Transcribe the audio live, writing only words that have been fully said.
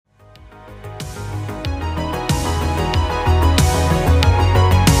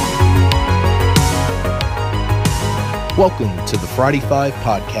Welcome to the Friday Five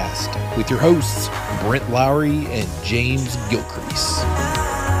Podcast with your hosts, Brent Lowry and James Gilcrease.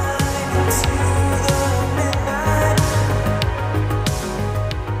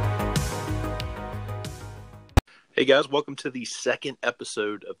 Hey guys, welcome to the second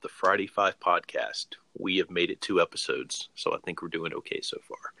episode of the Friday Five Podcast. We have made it 2 episodes, so I think we're doing okay so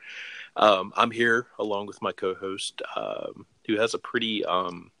far. I'm here along with my co-host, who has a pretty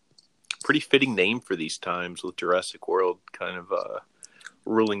fitting name for these times with Jurassic World kind of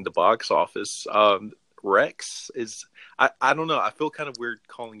ruling the box office. Rex is, I don't know, I feel kind of weird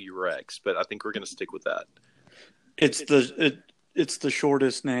calling you Rex, but I think we're going to stick with that. It's the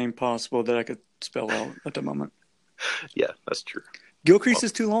shortest name possible that I could spell out at the moment. Yeah, that's true. Gilcrease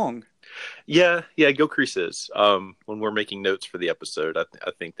is too long. Yeah, Gilcrease is. When we're making notes for the episode, I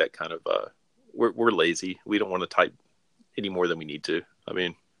think that kind of we're lazy. We don't want to type any more than we need to. I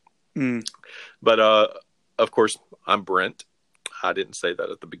mean, but of course, I'm Brent. I didn't say that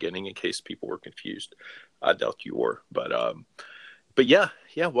at the beginning in case people were confused. I doubt you were, but yeah.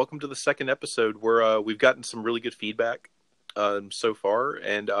 Welcome to the second episode where we've gotten some really good feedback so far,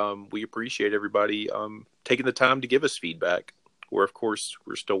 and we appreciate everybody taking the time to give us feedback. We're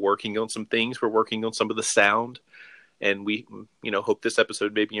still working on some things. We're working on some of the sound, and we hope this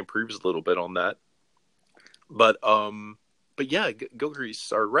episode maybe improves a little bit on that. But yeah,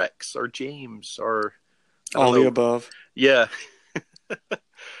 Gilcrease, our Rex, our James, our all the above. Yeah.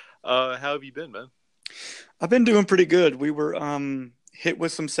 How have you been, man? I've been doing pretty good. We were hit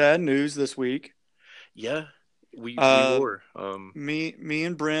with some sad news this week. Yeah, we were. Me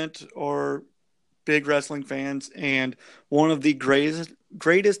and Brent are big wrestling fans, and one of the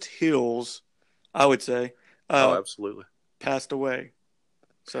greatest heels, I would say, absolutely, passed away.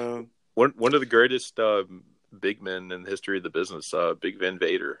 So one of the greatest big men in the history of the business, Big Van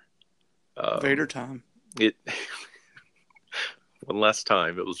Vader. Vader time. One last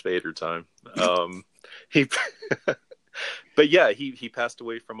time, it was Vader time. But yeah, he passed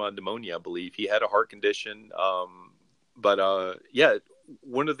away from pneumonia, I believe. He had a heart condition. But yeah,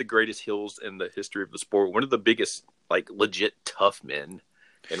 one of the greatest heels in the history of the sport. One of the biggest, legit tough men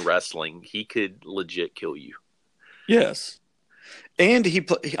in wrestling. He could legit kill you. Yes, and he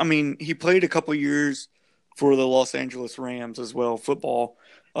played a couple years for the Los Angeles Rams as well, football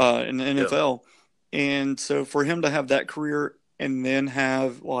in the NFL. Yeah. And so for him to have that career and then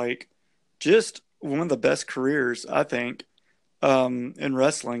have just one of the best careers, I think, in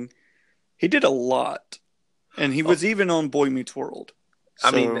wrestling, he did a lot. And he was even on Boy Meets World. So,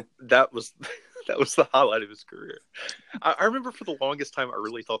 I mean, that was the highlight of his career. I remember for the longest time, I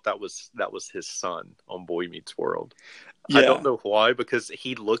really thought that was his son on Boy Meets World. Yeah. I don't know why, because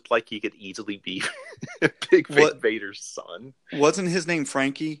he looked like he could easily be Big Van Vader's son. Wasn't his name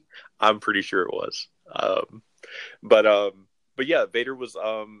Frankie? I'm pretty sure it was. But yeah, Vader was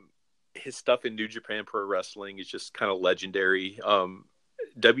his stuff in New Japan Pro Wrestling is just kind of legendary.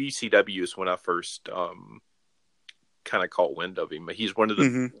 WCW is when I first kind of caught wind of him. He's one of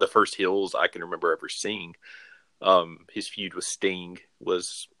the first heels I can remember ever seeing. His feud with Sting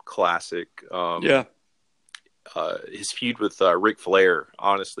was classic. His feud with Ric Flair,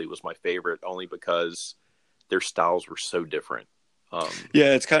 honestly, was my favorite, only because their styles were so different.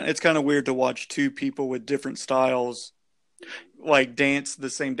 It's kind of weird to watch two people with different styles dance the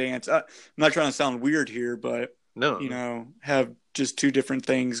same dance. I'm not trying to sound weird here, but have just two different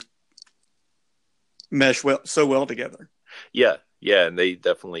things mesh so well together. Yeah, and they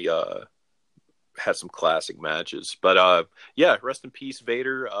definitely had some classic matches. But rest in peace,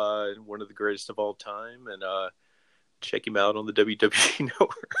 Vader, one of the greatest of all time, and check him out on the WWE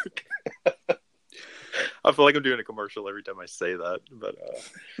Network. I feel like I'm doing a commercial every time I say that, but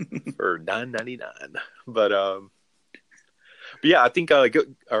for $9.99. But yeah, I think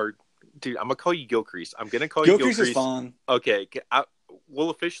dude, I'm gonna call you Gilcrease. I'm gonna call you Gilcrease. Gilcrease is fine. Okay,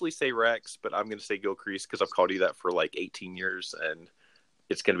 we'll officially say Rex, but I'm gonna say Gilcrease because I've called you that for 18 years, and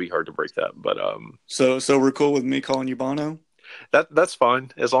it's gonna be hard to break that. But so we're cool with me calling you Bono. That's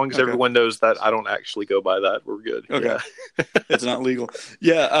fine, as long as everyone knows that I don't actually go by that. We're good. Okay, yeah. It's not legal.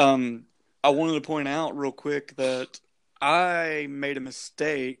 Yeah. I wanted to point out real quick that I made a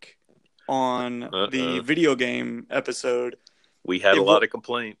mistake on the video game episode. We had a lot of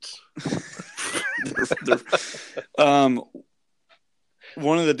complaints.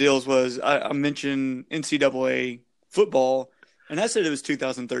 One of the deals was I mentioned NCAA football, and I said it was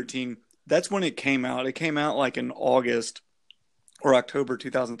 2013. That's when it came out. It came out in August or October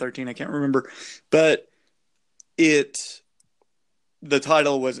 2013. I can't remember. But the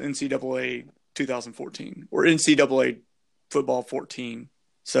title was NCAA 2014 or NCAA football 14.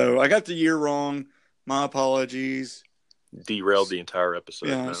 So I got the year wrong. My apologies. derailed the entire episode.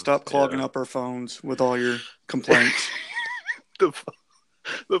 Yeah, man. Stop clogging up our phones with all your complaints.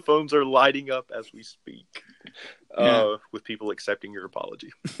 The phones are lighting up as we speak, with people accepting your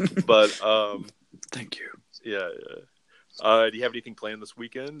apology. But thank you. Yeah. Do you have anything planned this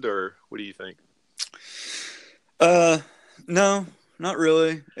weekend, or what do you think? No, not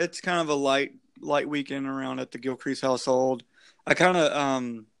really. It's kind of a light weekend around at the Gilcrease household. I kind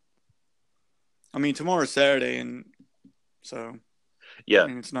of tomorrow's Saturday, and so yeah,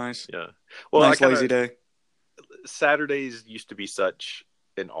 it's nice. Yeah, well, nice lazy day. Saturdays used to be such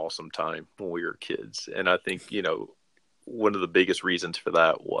an awesome time when we were kids, and I think one of the biggest reasons for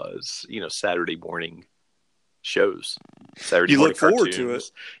that was Saturday morning shows. Saturday morning cartoons. You look forward to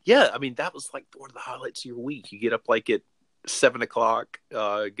it. Yeah, I mean that was like one of the highlights of your week. You get up like at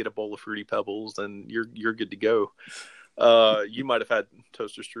 7:00, get a bowl of Fruity Pebbles, and you're good to go. You might have had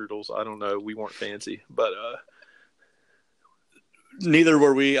toaster strudels. I don't know. We weren't fancy, but neither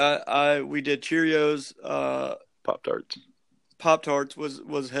were we. We did Cheerios. Pop-Tarts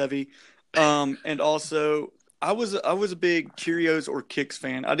was heavy, and also I was a big Cheerios or Kix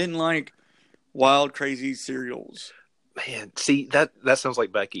fan. I didn't like Wild Crazy cereals. Man, see that sounds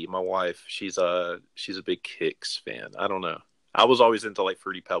like Becky, my wife. She's a big Kix fan. I don't know. I was always into like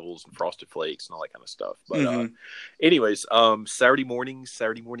Fruity Pebbles and Frosted Flakes and all that kind of stuff. But anyways, Saturday morning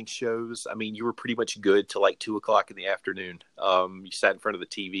shows. I mean, you were pretty much good till like 2:00 in the afternoon. You sat in front of the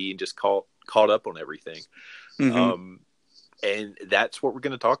TV and just caught up on everything. Mm-hmm. And that's what we're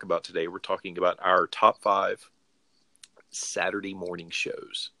going to talk about today. We're talking about our top 5 Saturday morning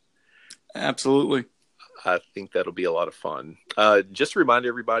shows. Absolutely. I think that'll be a lot of fun. Just to remind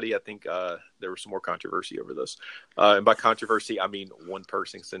everybody, I think there was some more controversy over this. And by controversy, I mean one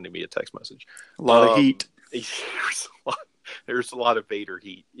person sending me a text message. A lot of heat. There's a lot of Vader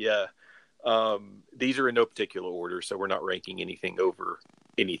heat. Yeah. These are in no particular order, so we're not ranking anything over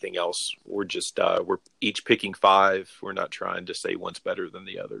anything else. We're just we're each picking 5. We're not trying to say one's better than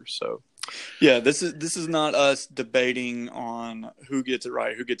the other. So yeah, this is not us debating on who gets it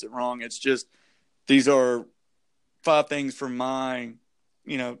right, who gets it wrong. It's just these are 5 things from my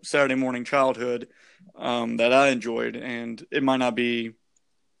Saturday morning childhood that I enjoyed, and it might not be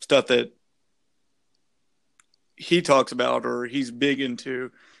stuff that he talks about or he's big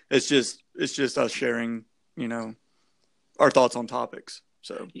into. It's just us sharing our thoughts on topics.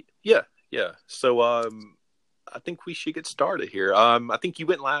 So yeah. So I think we should get started here. I think you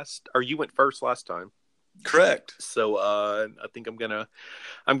went first last time. Correct. So I think I'm gonna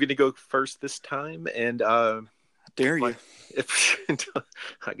go first this time, and dare you?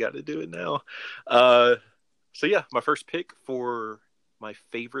 I got to do it now. So yeah, my first pick for my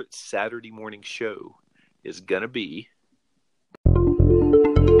favorite Saturday morning show is gonna be.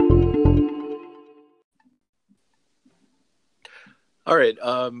 All right,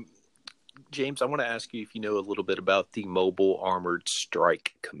 James, I want to ask you if you know a little bit about the Mobile Armored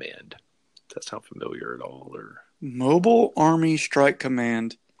Strike Command. Does that sound familiar at all? Or Mobile Army Strike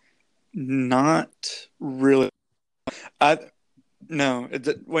Command? Not really. No.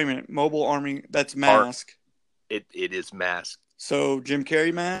 Wait a minute. Mobile Army. That's Mask. It is Mask. So Jim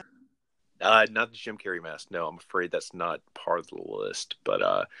Carrey mask? Not the Jim Carrey mask. No, I'm afraid that's not part of the list.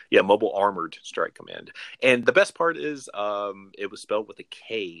 But yeah, Mobile Armored Strike Command. And the best part is it was spelled with a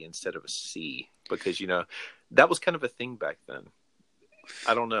K instead of a C because that was kind of a thing back then.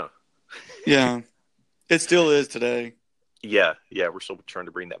 I don't know. Yeah, it still is today. Yeah, we're still trying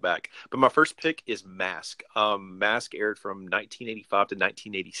to bring that back. But my first pick is Mask. Mask aired from 1985 to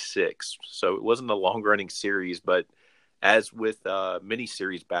 1986, so it wasn't a long-running series. But as with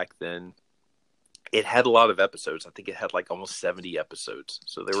miniseries back then, it had a lot of episodes. I think it had like almost 70 episodes,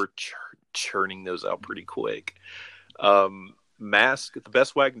 so they were churning those out pretty quick. Mask, the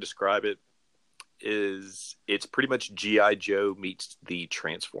best way I can describe it is it's pretty much G.I. Joe meets the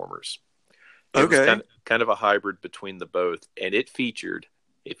Transformers. It was kind of a hybrid between the both, and it featured,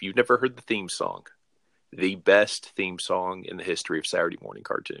 if you've never heard the theme song, the best theme song in the history of Saturday morning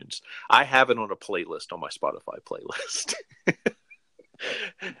cartoons. I have it on a playlist on my Spotify playlist.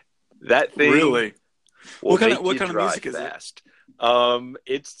 That thing really? What kind of music is fast.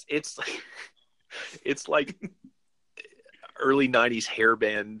 It's it's like early 90s hair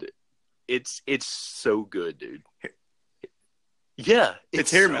band. It's so good, dude. Yeah,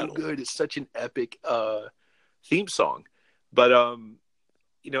 it's hair so metal. Good. It's such an epic theme song. But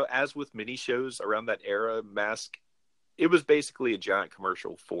as with mini shows around that era, Mask, it was basically a giant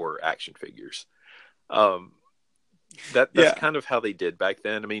commercial for action figures. That's kind of how they did back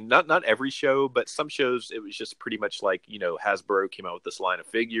then. I mean, not every show, but some shows it was just pretty much like, Hasbro came out with this line of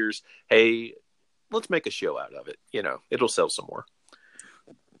figures. Hey, let's make a show out of it. It'll sell some more.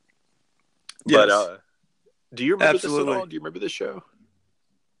 Yes. But do you remember Absolutely. this at all? Do you remember this show?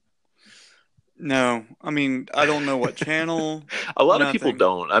 No, I mean, I don't know what channel. A lot of people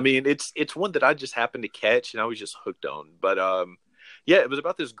don't. I mean, it's one that I just happened to catch and I was just hooked on. But yeah, it was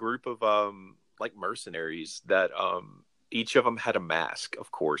about this group of like mercenaries that each of them had a mask.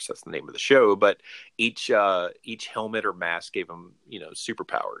 Of course, that's the name of the show. But each helmet or mask gave them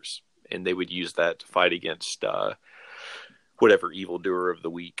superpowers, and they would use that to fight against whatever evildoer of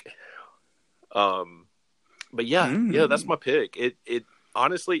the week. But yeah, that's my pick. It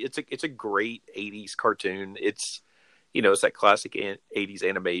honestly, it's a great 80s cartoon. It's it's that classic 80s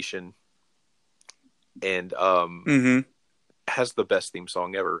animation, and has the best theme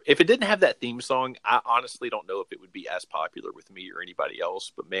song ever. If it didn't have that theme song, I honestly don't know if it would be as popular with me or anybody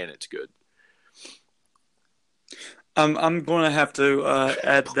else. But man, it's good. I'm going to have to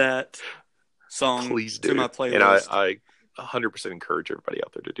add that song Please do. to my playlist. And I 100% encourage everybody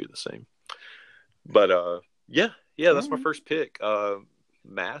out there to do the same. But yeah, that's my first pick.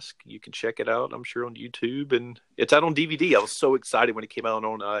 Mask, you can check it out, I'm sure, on YouTube, and it's out on DVD. I was so excited when it came out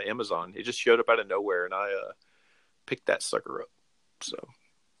on Amazon. It just showed up out of nowhere, and I picked that sucker up. So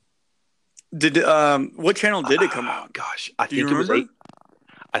did what channel did it come on? Gosh, I think it was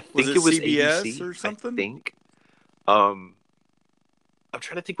CBS ABC or something. I think. I'm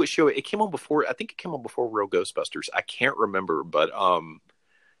trying to think what show it came on before. I think it came on before Real Ghostbusters. I can't remember, but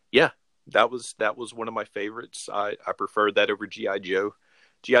yeah, that was one of my favorites. I preferred that over G.I. Joe.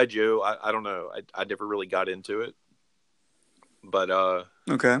 G.I. Joe, I don't know. I never really got into it. But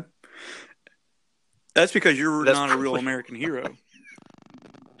okay. That's because you're not a real American hero.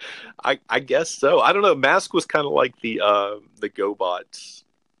 I guess so. I don't know. Mask was kind of like the GoBots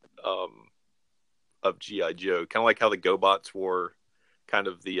of G.I. Joe. Kind of like how the GoBots were kind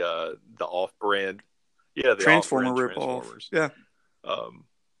of the off-brand. Yeah, the Transformer ripoff. Yeah.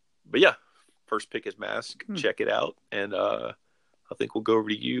 But yeah, first pick is Mask. Check it out. And I think we'll go over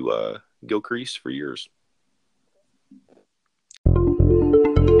to you, Gilcrease, for yours.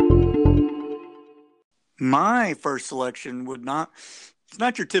 My first selection it's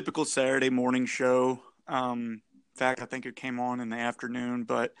not your typical Saturday morning show. In fact, I think it came on in the afternoon,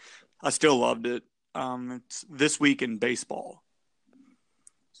 but I still loved it. It's This Week in Baseball.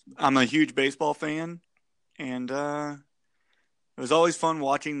 I'm a huge baseball fan, and it was always fun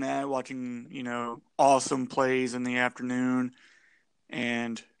watching awesome plays in the afternoon.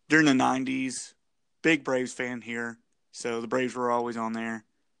 And during the 90s, big Braves fan here, so the Braves were always on there.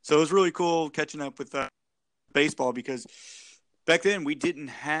 So it was really cool catching up with baseball, because back then we didn't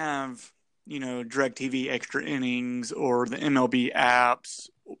have, DirecTV Extra Innings or the MLB apps,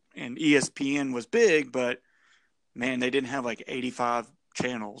 and ESPN was big, but man, they didn't have like 85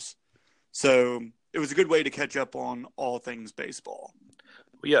 channels. So it was a good way to catch up on all things baseball.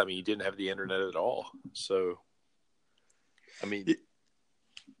 Well, yeah, I mean, you didn't have the internet at all. So, I mean,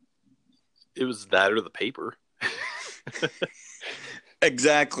 it was that or the paper.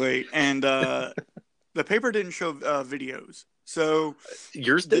 Exactly. And the paper didn't show videos. So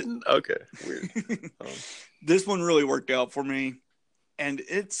yours didn't? Okay. Weird. This one really worked out for me. And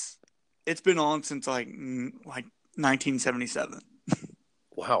it's been on since like 1977.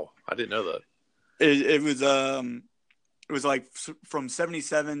 Wow. I didn't know that. It was like from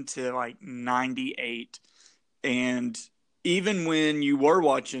 77 to like 98. And even when you were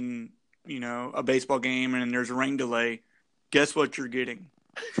watching, a baseball game and there's a rain delay, guess what you're getting?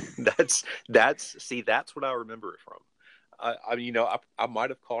 That's what I remember it from. I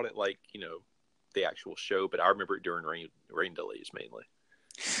might have caught it like, the actual show, but I remember it during rain delays mainly.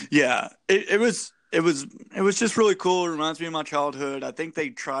 Yeah, it was just really cool. It reminds me of my childhood. I think they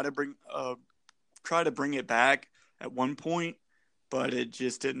try to bring it back at one point, but it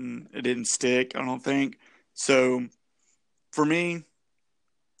just didn't stick, I don't think. So for me,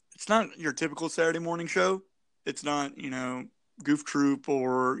 it's not your typical Saturday morning show. It's not, Goof Troop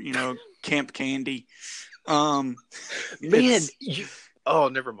or, Camp Candy. Man,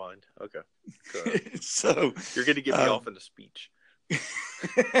 never mind. Okay. So you're going to get me off into speech.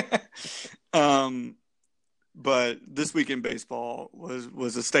 But This Week in Baseball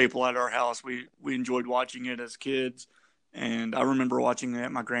was a staple at our house. We enjoyed watching it as kids, and I remember watching it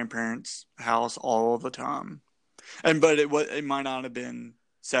at my grandparents' house all the time. But it might not have been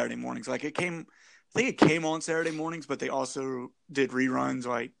Saturday mornings. Like I think it came on Saturday mornings, but they also did reruns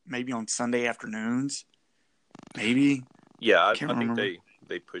like maybe on Sunday afternoons. Maybe. Yeah, I think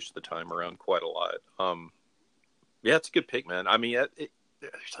they pushed the time around quite a lot. Yeah, it's a good pick, man. I mean,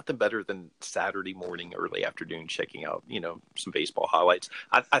 there's nothing better than Saturday morning, early afternoon, checking out, some baseball highlights.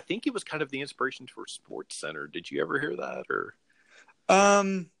 I think it was kind of the inspiration for Sports Center. Did you ever hear that? Or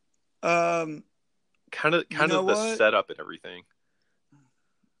kind of the setup and everything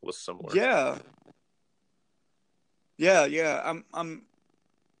was similar. Yeah.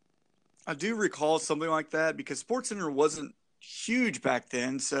 I do recall something like that because SportsCenter wasn't huge back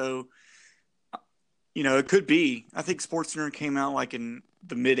then, so it could be. I think SportsCenter came out like in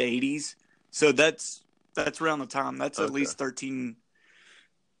the mid '80s, so that's around the time. That's at least 13,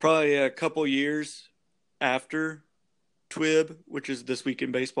 probably a couple years after TWIB, which is This Week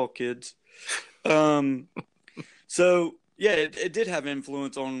in Baseball Kids. So yeah, it did have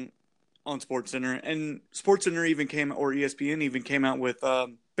influence on SportsCenter, and SportsCenter or ESPN even came out with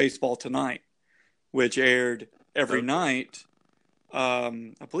Baseball Tonight, which aired every night.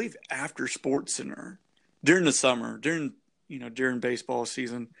 I believe after SportsCenter during the summer, during baseball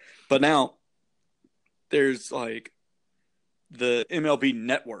season. But now there's like the MLB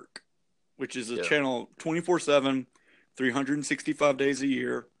Network, which is a channel 24/7, 365 days a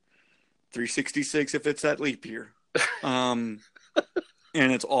year, 366 if it's that leap year. And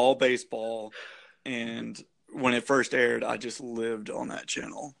it's all baseball. And when it first aired, I just lived on that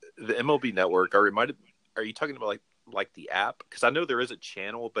channel. The MLB Network, are you talking about like the app? Because I know there is a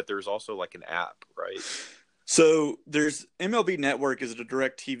channel, but there's also like an app, right? So there's MLB Network is a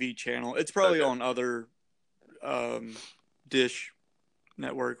direct TV channel. It's probably on other Dish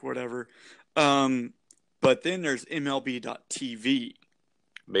Network, whatever. But then there's MLB.TV.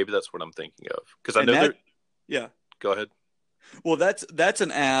 Maybe that's what I'm thinking of. Because I know yeah. Go ahead. Well, that's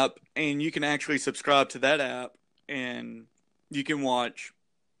an app, and you can actually subscribe to that app, and you can watch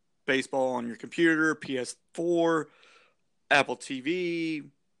baseball on your computer, PS4, Apple TV,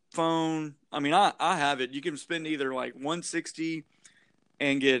 phone. I mean, I have it. You can spend either like $160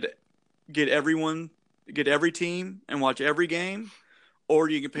 and get every team and watch every game, or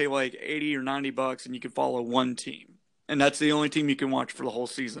you can pay like $80 or $90 and you can follow one team, and that's the only team you can watch for the whole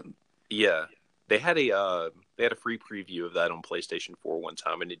season. Yeah, they had a free preview of that on PlayStation 4 one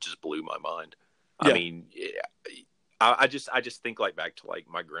time, and it just blew my mind. Yeah. I mean, I just think like back to like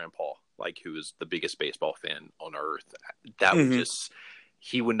my grandpa, like who is the biggest baseball fan on earth. That would just,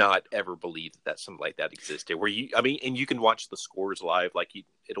 he would not ever believe that something like that existed. And you can watch the scores live, like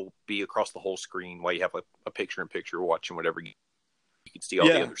it'll be across the whole screen while you have a picture-in-picture watching whatever you can see all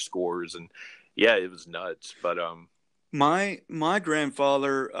the other scores, and it was nuts. But my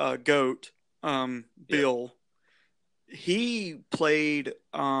grandfather, Goat, Bill, he played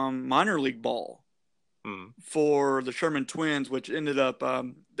minor league ball for the Sherman Twins, which ended up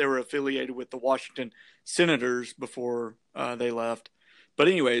they were affiliated with the Washington Senators before they left. But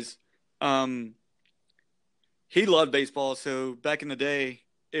anyways, he loved baseball. So back in the day,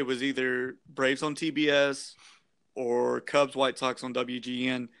 it was either Braves on TBS or Cubs White Sox on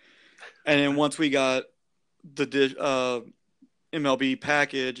WGN. And then once we got the MLB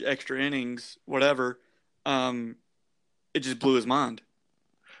package, extra innings, whatever, it just blew his mind.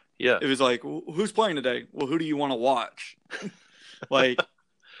 Yeah. It was like, who's playing today? Well, who do you want to watch? Like,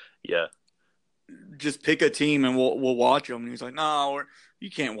 yeah, just pick a team and we'll watch them. And he's like, no,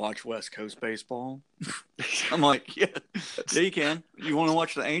 you can't watch West Coast baseball. I'm like, yeah, you can. You want to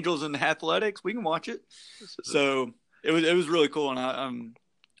watch the Angels and the Athletics? We can watch it. So it was really cool. And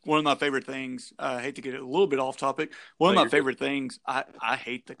one of my favorite things, I hate to get a little bit off topic. One of my favorite things, I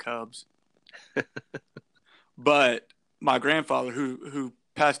hate the Cubs. But my grandfather, who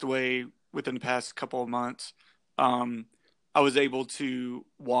passed away within the past couple of months, I was able to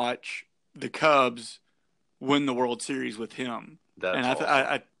watch the Cubs win the World Series with him. That's awesome.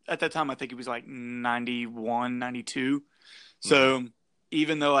 I at that time, I think he was like 91, 92. So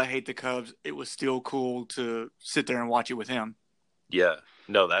even though I hate the Cubs, it was still cool to sit there and watch it with him. Yeah.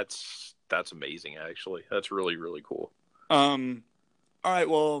 No, that's amazing, actually. That's really, really cool. All right,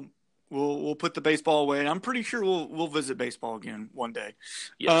 well, we'll put the baseball away, and I'm pretty sure we'll visit baseball again one day.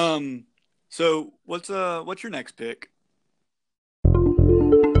 Yes. So what's your next pick?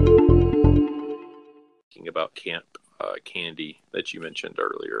 Thinking about Camp Candy that you mentioned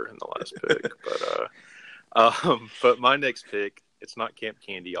earlier in the last pick, but my next pick, it's not Camp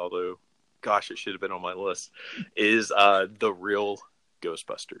Candy, although, gosh, it should have been on my list, is The Real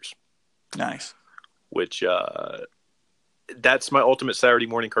Ghostbusters. Nice. Which that's my ultimate Saturday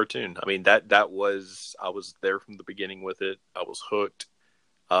morning cartoon. I mean, I was there from the beginning with it. I was hooked.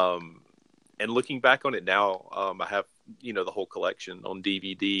 And looking back on it now, I have, the whole collection on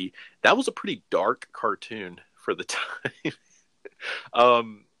DVD. That was a pretty dark cartoon for the time.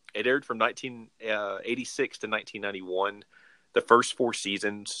 It aired from 1986 to 1991. The first 4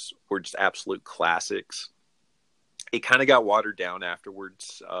 seasons were just absolute classics. It kind of got watered down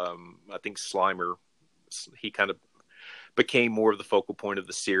afterwards. I think Slimer, he kind of became more of the focal point of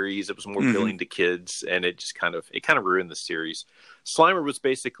the series. It was more appealing to kids, and it kind of ruined the series. Slimer was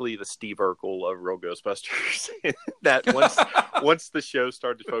basically the Steve Urkel of Real Ghostbusters. That once the show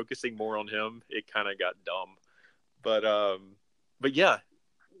started focusing more on him, it kind of got dumb. But yeah,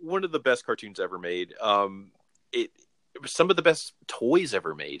 one of the best cartoons ever made. It was some of the best toys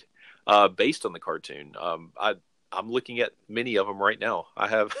ever made, based on the cartoon. I'm looking at many of them right now.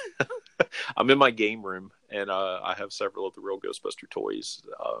 I'm in my game room, and I have several of the Real Ghostbuster toys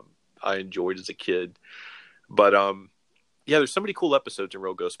I enjoyed as a kid. But yeah, there's so many cool episodes in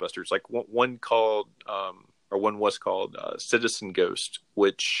Real Ghostbusters. Like one was called Citizen Ghost,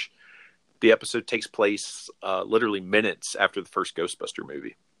 which the episode takes place literally minutes after the first Ghostbuster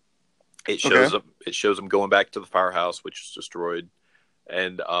movie. It shows them going back to the firehouse, which was destroyed,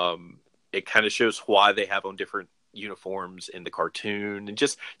 and it kind of shows why they have on different uniforms in the cartoon, and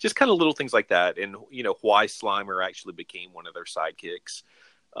just kind of little things like that, and why Slimer actually became one of their sidekicks.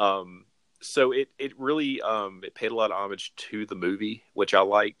 So it really it paid a lot of homage to the movie, which I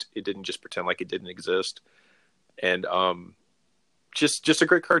liked. It didn't just pretend like it didn't exist, and just a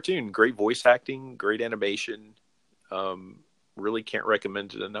great cartoon, great voice acting, great animation. Really can't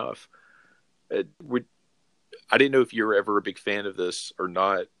recommend it enough. I didn't know if you were ever a big fan of this or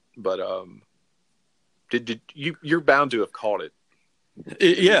not, but you're bound to have caught it.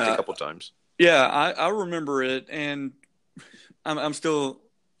 Yeah, a couple times. Yeah, I remember it, and I'm still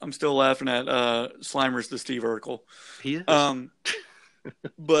laughing at Slimer's the Steve Urkel. He is.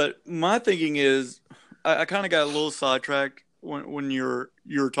 But my thinking is, I kind of got a little sidetracked when you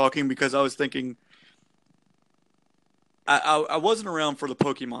were talking, because I was thinking I wasn't around for the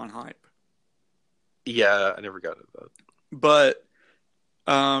Pokemon hype. Yeah, I never got it though. But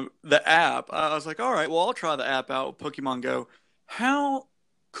the app, I was like, all right, well, I'll try the app out with Pokemon Go. How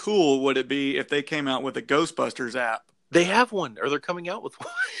cool would it be if they came out with a Ghostbusters app? They have one, or they're coming out with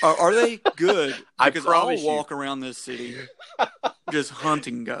one. Are they good? Because I'll you. walk around this city just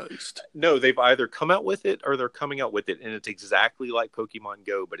hunting ghosts. No, they've either come out with it or they're coming out with it, and it's exactly like Pokemon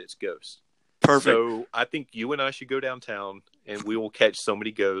Go, but it's ghosts. Perfect. So I think you and I should go downtown, and we will catch so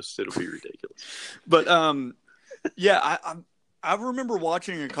many ghosts, it'll be ridiculous. But yeah, I remember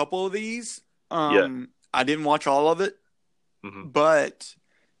watching a couple of these. I didn't watch all of it, but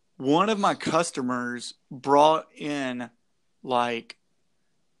one of my customers brought in like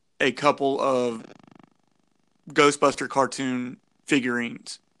a couple of Ghostbuster cartoon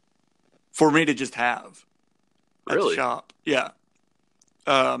figurines for me to just have at the shop. Yeah.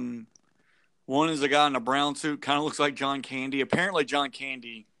 One is a guy in a brown suit, kind of looks like John Candy. Apparently, John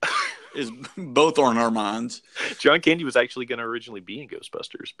Candy is both on our minds. John Candy was actually going to originally be in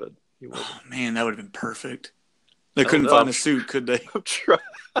Ghostbusters, but he wasn't. Oh, man, that would have been perfect. They couldn't find a suit, could they? I'm trying.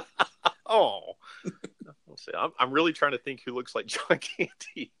 Oh, I'm really trying to think who looks like John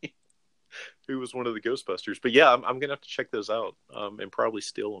Candy, who was one of the Ghostbusters. But yeah, I'm gonna have to check those out and probably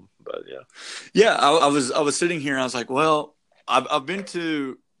steal them. But yeah. I was sitting here and I was like, well, I've been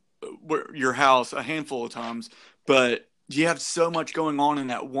to your house a handful of times, but you have so much going on in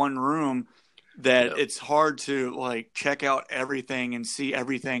that one room that it's hard to like check out everything and see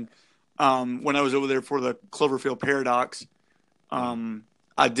everything. When I was over there for the Cloverfield Paradox,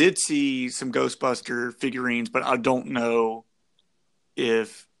 I did see some Ghostbuster figurines, but I don't know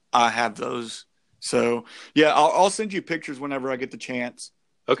if I have those. So yeah, I'll send you pictures whenever I get the chance.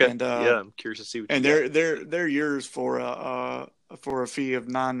 Okay. And, yeah, I'm curious to see what. And they're yours for a fee of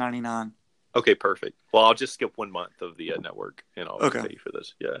 $9.99. Okay, perfect. Well, I'll just skip 1 month of the network, and I'll pay you for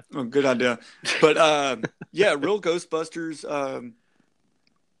this. Yeah. Oh, good idea. But yeah, Real Ghostbusters.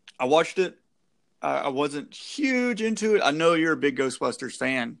 I watched it. I wasn't huge into it. I know you're a big Ghostbusters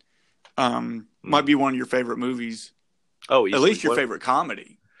fan. Might be one of your favorite movies. Oh, easily. At least your favorite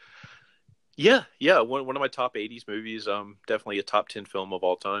comedy. Yeah. One of my top 80s movies. Definitely a top 10 film of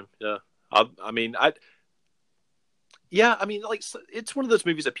all time. Yeah. Like it's one of those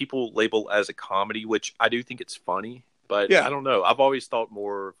movies that people label as a comedy, which I do think it's funny, but I don't know. I've always thought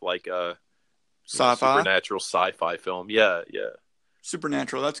more of like a sci-fi, supernatural sci-fi film. Yeah.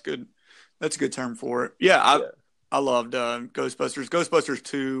 Supernatural. That's good. That's a good term for it. Yeah. I loved Ghostbusters. Ghostbusters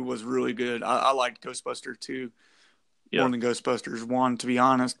 2 was really good. I liked Ghostbusters 2 more than Ghostbusters 1, to be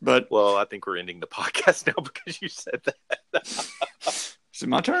honest. But well, I think we're ending the podcast now because you said that. Is it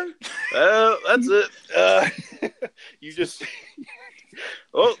my turn? That's it. You just...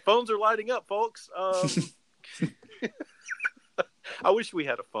 Oh, phones are lighting up, folks. I wish we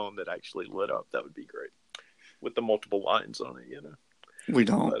had a phone that actually lit up. That would be great. with the multiple lines on it, you know. We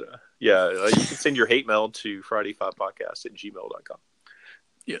don't. But, you can send your hate mail to Friday5podcast@gmail.com.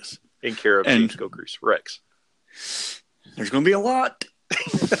 Yes. In care of James Gilcrease, Rex. There's going to be a lot.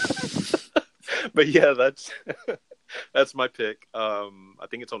 But yeah, that's my pick. I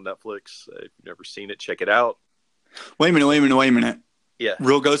think it's on Netflix. If you've never seen it, check it out. Wait a minute. Yeah.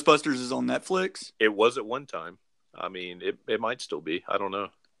 Real Ghostbusters is on Netflix? It was at one time. I mean, it might still be. I don't know.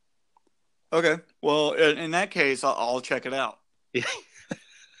 Okay. Well, in that case, I'll check it out.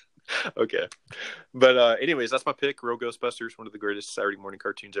 Okay. But anyways, that's my pick. Real Ghostbusters, one of the greatest Saturday morning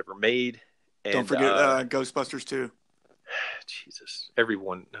cartoons ever made. And, don't forget Ghostbusters 2. Jesus.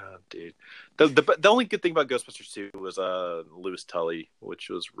 Everyone, dude. The only good thing about Ghostbusters 2 was Louis Tully, which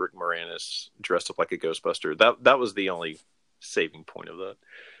was Rick Moranis dressed up like a Ghostbuster. That was the only saving point of that.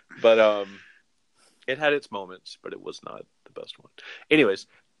 But it had its moments, but it was not the best one. Anyways,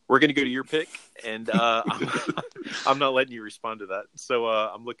 we're going to go to your pick, and I'm not letting you respond to that. So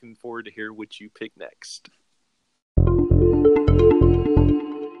I'm looking forward to hear what you pick next.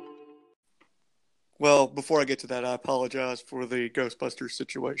 Well, before I get to that, I apologize for the Ghostbusters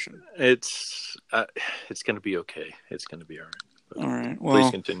situation. It's going to be okay. It's going to be all right. All right. Well,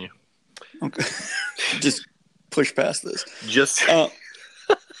 please continue. Okay. Just push past this.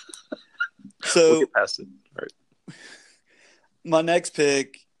 So we'll get past it. All right. My next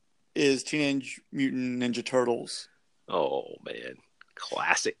pick is Teenage Mutant Ninja Turtles. Oh man,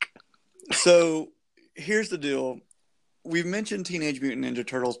 classic. So here's the deal: we've mentioned Teenage Mutant Ninja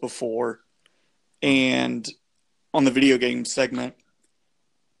Turtles before, and on the video game segment,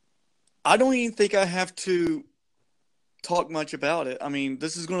 I don't even think I have to talk much about it. I mean,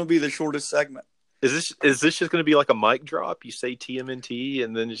 this is going to be the shortest segment. Is this just going to be like a mic drop? You say TMNT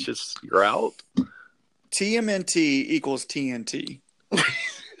and then it's just you're out? TMNT equals TNT.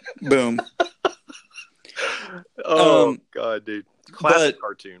 Boom. Oh God, dude. Classic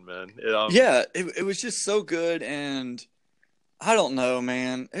cartoon, man. It was just so good, and I don't know,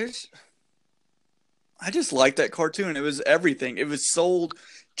 man. I just liked that cartoon. It was everything. It was sold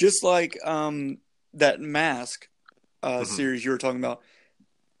just like that Mask series you were talking about.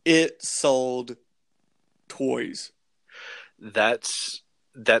 It sold toys. That's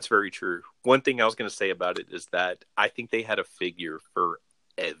very true. One thing I was going to say about it is that I think they had a figure for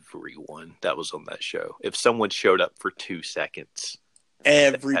everyone that was on that show. If someone showed up for 2 seconds,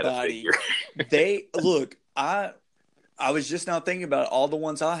 everybody. They look. I was just now thinking about all the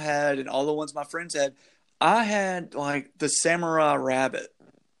ones I had and all the ones my friends had. I had like the Samurai Rabbit.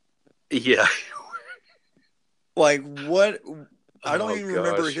 Yeah. Like what? I don't even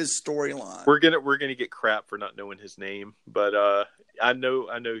remember his storyline. We're gonna get crap for not knowing his name, but I know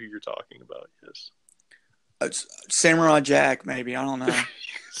who you're talking about. Yes. It's Samurai Jack, maybe. I don't know.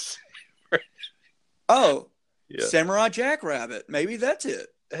 Oh, yeah. Samurai Jack Rabbit. Maybe that's it.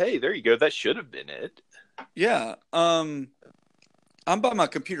 Hey, there you go. That should have been it. Yeah. I'm by my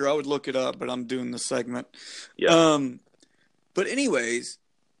computer. I would look it up, but I'm doing the segment. Yeah. But anyways,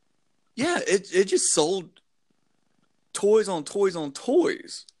 yeah, it just sold toys on toys on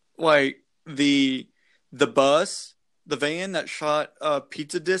toys. Like the bus, the van that shot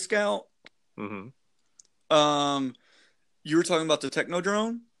Pizza Discount. Mm-hmm. You were talking about the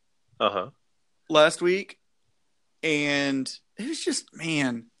Technodrome. Uh-huh. Last week, and it was just,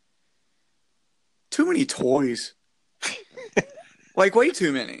 man, too many toys. Like way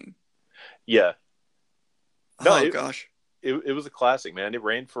too many. Yeah. No, gosh. It was a classic, man. It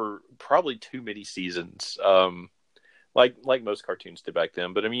ran for probably too many seasons. Like most cartoons did back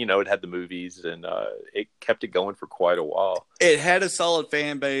then. But I mean, it had the movies and it kept it going for quite a while. It had a solid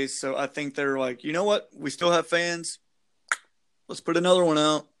fan base, so I think they're like, you know what? We still have fans. Let's put another one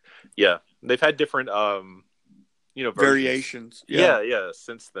out. Yeah. They've had different variations. Yeah,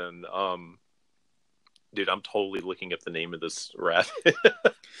 since then. Dude, I'm totally looking up the name of this rat.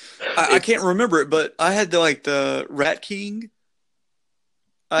 I can't remember it, but I had the Rat King.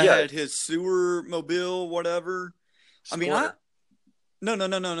 I had his sewer mobile, whatever. Splinter.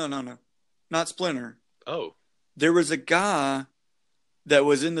 No. Not Splinter. Oh. There was a guy that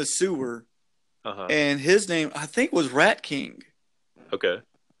was in the sewer, and his name, I think, was Rat King. Okay.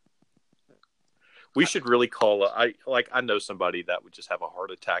 We should really call I know somebody that would just have a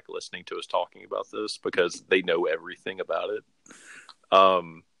heart attack listening to us talking about this because they know everything about it.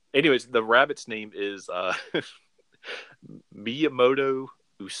 Anyways, the rabbit's name is Miyamoto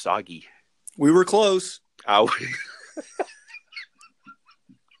Usagi. We were close.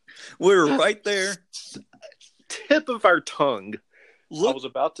 We were right there. Tip of our tongue. I was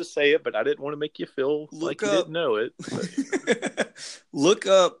about to say it, but I didn't want to make you feel like you didn't know it. Look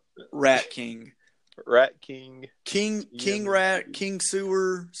up Rat King. Rat King. King Rat, King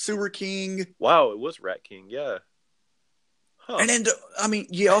Sewer, Sewer King. Wow, it was Rat King, yeah. Huh. And then, I mean,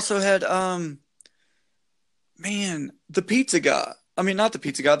 you also had, the pizza guy. I mean, not the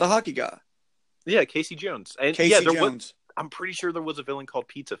pizza guy, the hockey guy. Yeah, Casey Jones. And Casey Jones. I'm pretty sure there was a villain called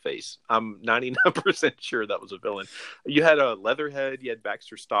Pizza Face. I'm 99% sure that was a villain. You had a Leatherhead. You had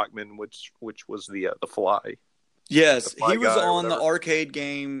Baxter Stockman, which was the Fly. Yes, he was on the arcade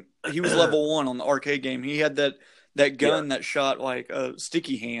game. He was level 1 on the arcade game. He had that gun that shot like a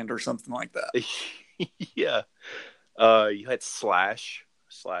sticky hand or something like that. Yeah. You had Slash.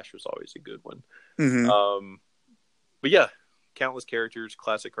 Slash was always a good one. Mm-hmm. But yeah, countless characters,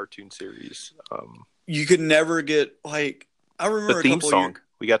 classic cartoon series. You could never get like I remember the theme song.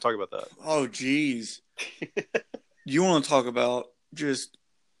 We got to talk about that. Oh, geez. You want to talk about just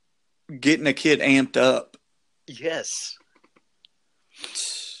getting a kid amped up? Yes.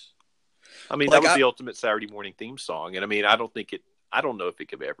 I mean, that was the ultimate Saturday morning theme song, and I mean, I don't know if it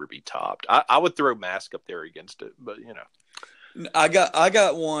could ever be topped. I would throw Mask up there against it, but you know, I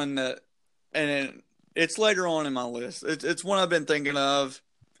got one that, and it's later on in my list. It's one I've been thinking of,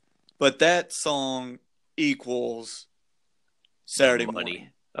 but that song equals Saturday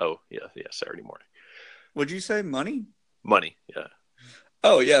morning. Oh yeah, Saturday morning. Would you say money? Money, yeah.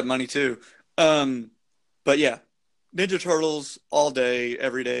 Oh yeah, money too. But yeah, Ninja Turtles all day,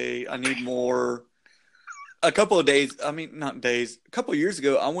 every day. I need more. A couple of days, I mean, not days. A couple of years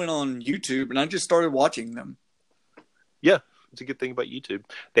ago, I went on YouTube and I just started watching them. Yeah, it's a good thing about YouTube.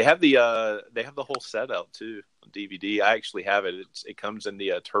 They have the whole set out too on DVD. I actually have it. It comes in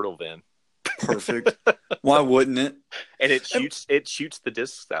the turtle van. Perfect. Why wouldn't it? And it shoots the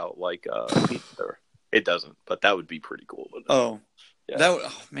discs out like it doesn't, but that would be pretty cool. Oh, yeah.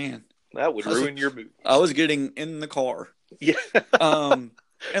 Man. That would ruin your movie. I was getting in the car. Yeah. And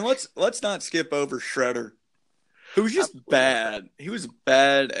let's not skip over Shredder, who was just bad. He was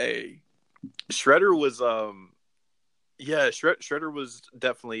bad. Shredder was Shredder was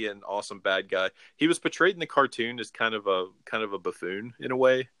definitely an awesome bad guy. He was portrayed in the cartoon as kind of a buffoon in a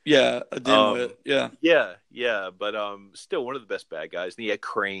way. Yeah, a dimwit. Yeah, but still one of the best bad guys. And he had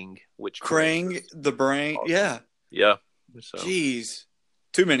Krang, the brain. Awesome. Yeah. So. Jeez,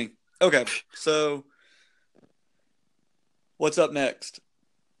 too many. Okay, so what's up next?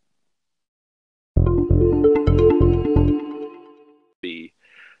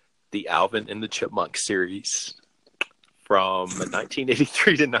 The Alvin and the Chipmunk series from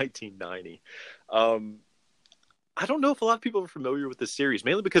 1983 to 1990. I don't know if a lot of people are familiar with this series,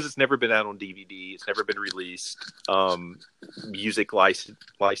 mainly because it's never been out on DVD. It's never been released. Music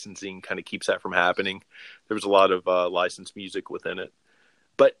licensing kind of keeps that from happening. There was a lot of licensed music within it.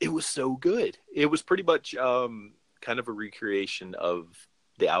 But it was so good. It was pretty much kind of a recreation of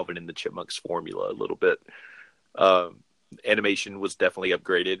the Alvin and the Chipmunks formula a little bit. Animation was definitely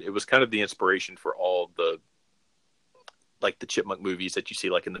upgraded. It was kind of the inspiration for all the Chipmunk movies that you see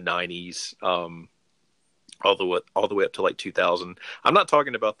like in the 90s, all the way up to like 2000. I'm not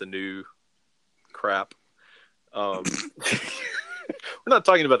talking about the new crap. We're not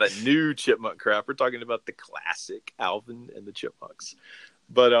talking about that new Chipmunk crap. We're talking about the classic Alvin and the Chipmunks.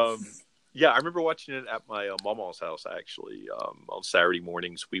 But yeah, I remember watching it at my mama's house actually. On Saturday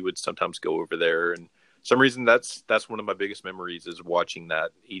mornings, we would sometimes go over there, and for some reason that's one of my biggest memories is watching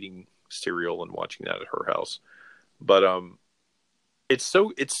that, eating cereal and watching that at her house. But it's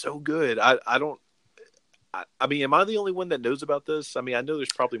so good. I mean, am I the only one that knows about this? I mean, I know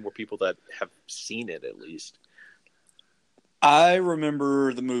there's probably more people that have seen it at least. I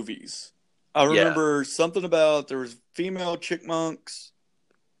remember the movies. I remember something about there was female chipmunks.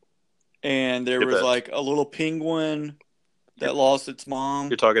 And there was like a little penguin that lost its mom.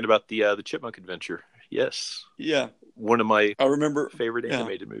 You're talking about the Chipmunk Adventure. Yes. Yeah. One of my favorite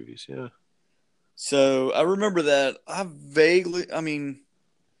animated movies. Yeah. So I remember that. I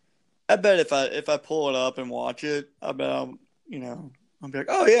bet if I pull it up and watch it, I bet I'll be like,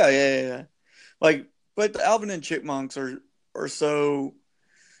 oh yeah. Like, but the Alvin and Chipmunks are so,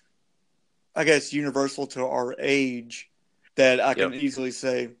 I guess, universal to our age that I can easily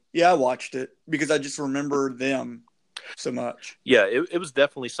say, yeah, I watched it because I just remember them so much. Yeah, it was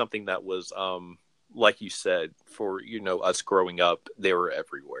definitely something that was, like you said, for, us growing up, they were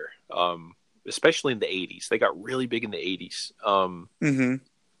everywhere, especially in the 80s. They got really big in the 80s.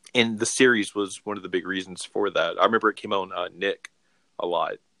 And the series was one of the big reasons for that. I remember it came on Nick a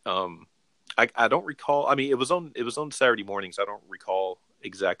lot. I don't recall. I mean, it was on Saturday mornings. I don't recall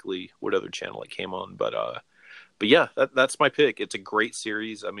exactly what other channel it came on, but yeah, that's my pick. It's a great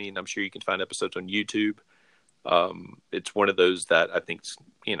series. I mean, I'm sure you can find episodes on YouTube. It's one of those that I think,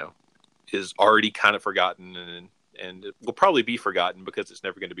 is already kind of forgotten, and it will probably be forgotten because it's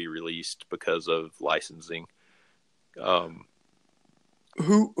never going to be released because of licensing.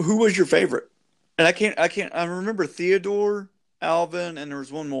 Who was your favorite? And I remember Theodore, Alvin, and there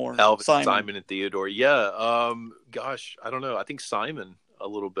was one more. Alvin, Simon and Theodore. Yeah. Gosh, I don't know. I think Simon a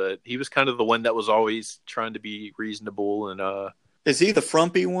little bit. He was kind of the one that was always trying to be reasonable and Is he the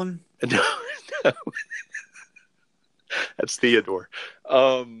frumpy one? No. That's Theodore.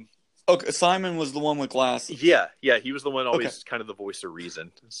 Okay, Simon was the one with glasses. Yeah, he was the one always kind of the voice of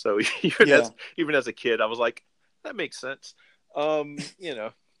reason. So even as a kid, I was like, that makes sense. You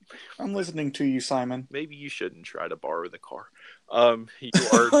know, I'm listening to you, Simon. Maybe you shouldn't try to borrow the car. You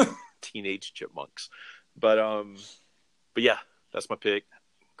are teenage chipmunks, but yeah, that's my pick.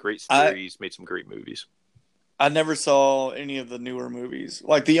 Great series, made some great movies. I never saw any of the newer movies.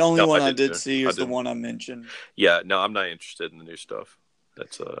 Like the only one I did see is the one I mentioned. Yeah, no, I'm not interested in the new stuff.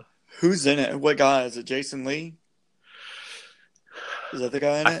 That's Who's in it? What guy is it? Jason Lee? Is that the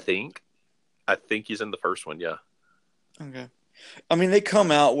guy in it? I think he's in the first one. Yeah. Okay. I mean, they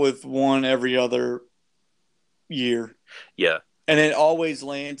come out with one every other year. Yeah. And it always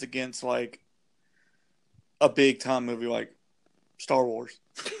lands against like a big time movie like Star Wars.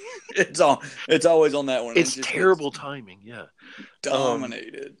 It's always on that one. It's terrible timing. Yeah.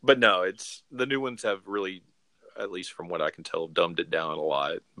 Dominated. But no, the new ones have really, at least from what I can tell, dumbed it down a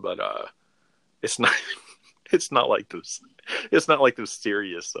lot. But it's not like those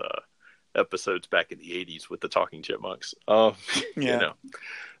serious episodes back in the 80s with the talking chipmunks. Yeah. You know.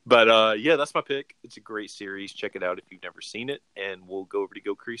 But yeah, that's my pick. It's a great series. Check it out if you've never seen it, and we'll go over to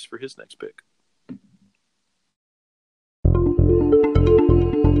Gilcrease for his next pick.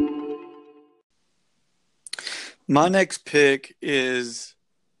 My next pick is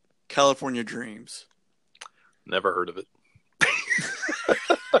California Dreams. Never heard of it.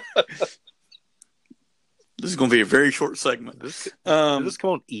 This is going to be a very short segment. Does this come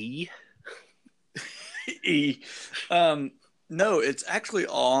on E? E. No, it's actually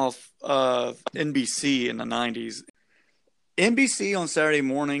off of NBC in the 90s. NBC on Saturday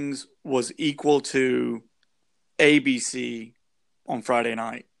mornings was equal to ABC on Friday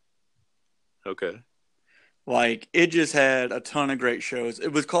night. Okay. Like, it just had a ton of great shows.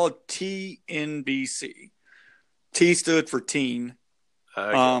 It was called TNBC. T stood for teen.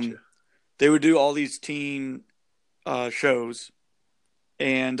 I gotcha. They would do all these teen shows.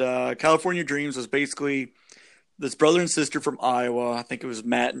 And California Dreams was basically this brother and sister from Iowa, I think it was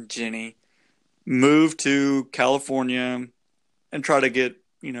Matt and Jenny, moved to California and try to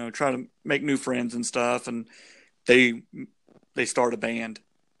make new friends and stuff. And they start a band.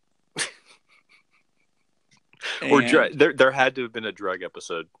 Or there had to have been a drug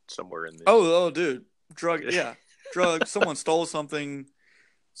episode somewhere in there. Oh, dude, drug. Someone stole something.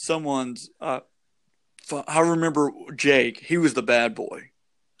 I remember Jake. He was the bad boy.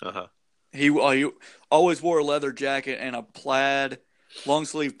 He always wore a leather jacket and a long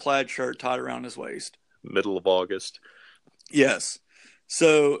sleeve plaid shirt tied around his waist. Middle of August. Yes.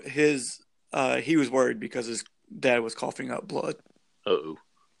 So he was worried because his dad was coughing up blood. Uh-oh.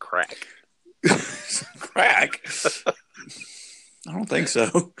 Crack. Crack? I don't think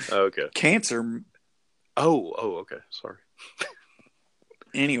so. Okay. Cancer. Oh, okay. Sorry.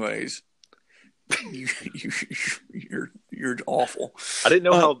 Anyways, you're awful. I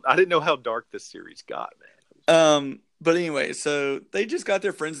didn't know how dark this series got, man. But anyway, so they just got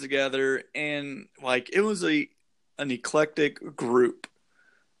their friends together, and like it was an eclectic group,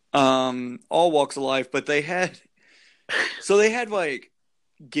 all walks of life. But they had like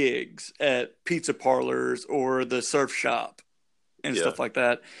gigs at pizza parlors or the surf shop and stuff like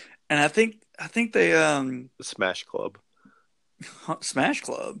that. And I think they the Smash Club. Smash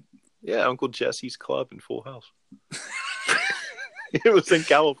Club. Yeah, Uncle Jesse's club in Full House. It was in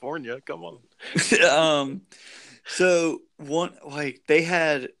California. Come on. So they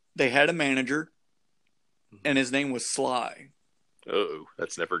had a manager, and his name was Sly. Oh,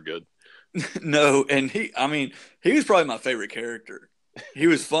 that's never good. No, and he was probably my favorite character. He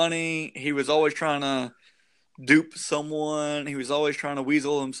was funny. He was always trying to dupe someone. He was always trying to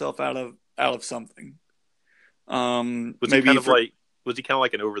weasel himself out of something. Was he kind of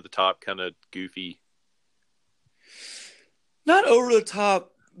like an over the top kind of goofy? Not over the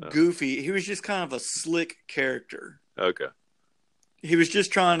top goofy. He was just kind of a slick character. Okay. He was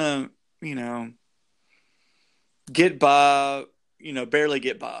just trying to, get by, barely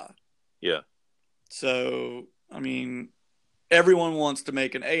get by. Yeah. So, everyone wants to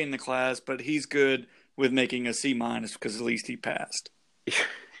make an A in the class, but he's good with making a C- because at least he passed.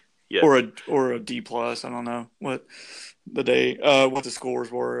 Yeah. Or a D+, I don't know what. the day, what the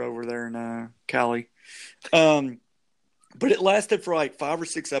scores were over there in Cali. But it lasted for like 5 or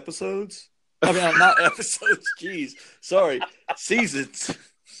 6 episodes. I mean, not episodes. Jeez, sorry, seasons.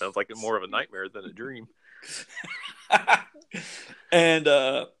 Sounds like more of a nightmare than a dream. And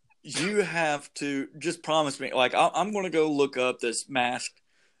you have to just promise me, like, I'm going to go look up this Masked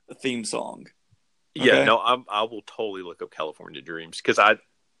theme song. Okay? Yeah, no, I will totally look up California Dreams because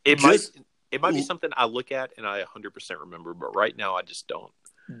it might be something I look at and I 100% remember, but right now I just don't.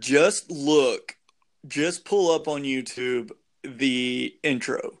 Just pull up on YouTube the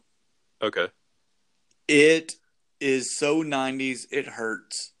intro. Okay. It is so 90s, it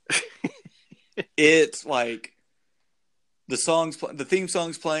hurts. It's like the theme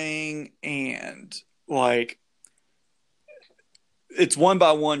song's playing, and like it's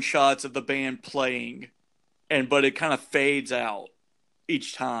 1-by-1 shots of the band playing, but it kind of fades out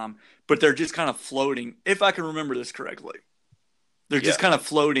each time. But they're just kind of floating, if I can remember this correctly. They're just kind of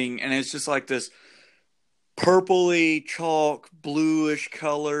floating, and it's just like this purpley, chalk, bluish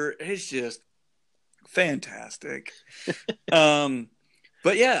color. It's just fantastic.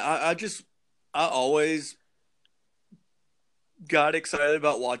 But yeah, I always got excited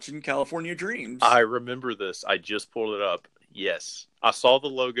about watching California Dreams. I remember this. I just pulled it up. Yes. I saw the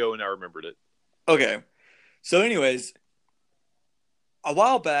logo and I remembered it. Okay. So anyways, a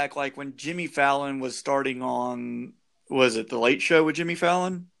while back, like when Jimmy Fallon was starting on, was it The Late Show with Jimmy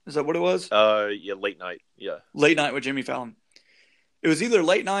Fallon? Is that what it was? Yeah, Late Night. Yeah. Late Night with Jimmy Fallon. It was either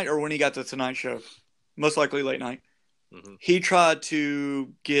Late Night or when he got the Tonight Show. Most likely Late Night. Mm-hmm. He tried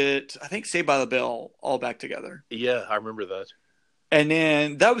to get, I think, Saved by the Bell all back together. Yeah, I remember that. And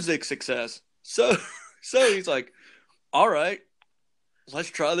then that was a success. So he's like, all right, let's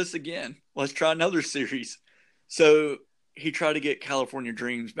try this again. Let's try another series. So he tried to get California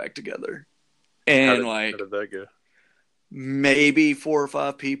Dreams back together. And how did that go? Maybe 4 or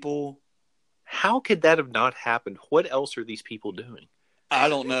 5 people. How could that have not happened? What else are these people doing? I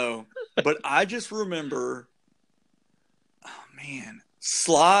don't know. But I just remember, oh man,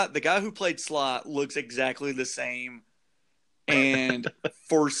 Sly, the guy who played Sly looks exactly the same. And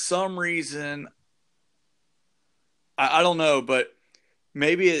for some reason, I don't know, but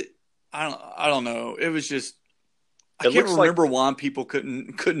maybe I don't know. It was just, I can't remember why people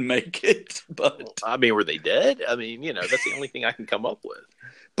couldn't make it. But I mean, were they dead? I mean, that's the only thing I can come up with.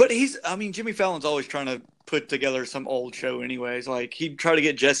 But Jimmy Fallon's always trying to put together some old show anyways. Like, he'd try to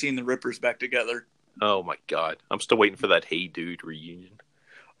get Jesse and the Rippers back together. Oh, my God. I'm still waiting for that Hey Dude reunion.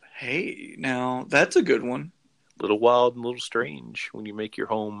 Hey, now, that's a good one. Little wild and little strange when you make your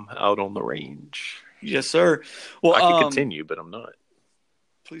home out on the range. Yes, sir. Well, I can continue, but I'm not.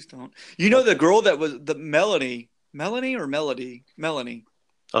 Please don't. You know the girl that was the Melanie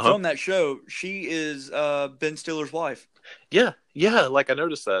from that show, she is Ben Stiller's wife. Yeah, like I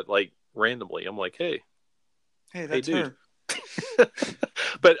noticed that, like, randomly. I'm like, hey, that's her.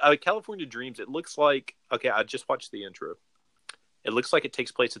 But California Dreams, it looks like, okay, I just watched the intro. It looks like it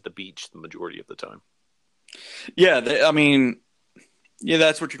takes place at the beach the majority of the time. Yeah,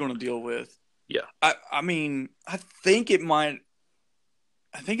 that's what you're going to deal with. Yeah. I mean, I think it's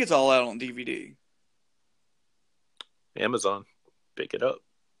all out on DVD. Amazon, pick it up.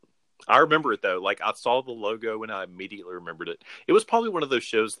 I remember it though. Like, I saw the logo and I immediately remembered it. It was probably one of those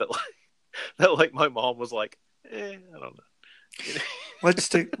shows that my mom was like, I don't know. Let's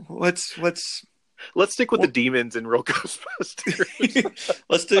stick with the demons and Real Ghostbusters.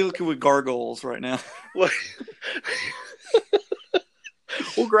 Let's stick with gargoyles right now.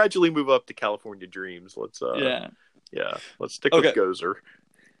 We'll gradually move up to California Dreams. Let's let's stick with Gozer.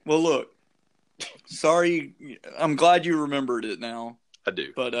 Well, look, sorry, I'm glad you remembered it now. I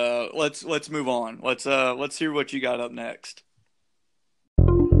do. But let's move on. Let's hear what you got up next.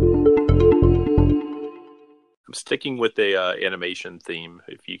 I'm sticking with a animation theme,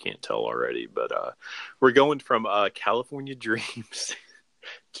 if you can't tell already, but we're going from California Dreams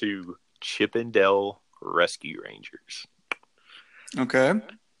to Chip 'n Dale Rescue Rangers. Okay.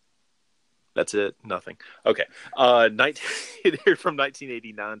 That's it. Nothing. Okay. It aired from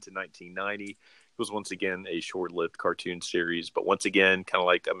 1989 to 1990. It was once again a short-lived cartoon series, but once again, kind of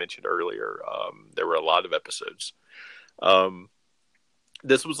like I mentioned earlier, there were a lot of episodes.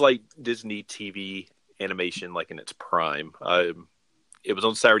 This was like Disney TV animation, like in its prime. It was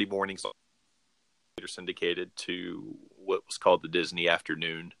on Saturday mornings, later syndicated to what was called the Disney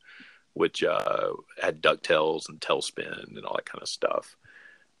Afternoon, which had DuckTales and Tailspin and all that kind of stuff.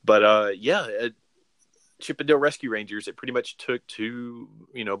 But Chip 'n Dale Rescue Rangers, it pretty much took two,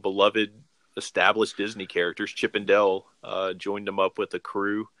 beloved established Disney characters. Chip 'n Dale joined them up with a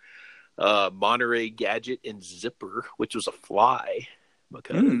crew Monterey Gadget and Zipper, which was a fly,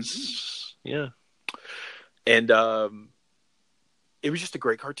 because and it was just a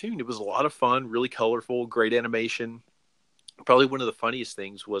great cartoon. It was a lot of fun, really colorful, great animation. Probably one of the funniest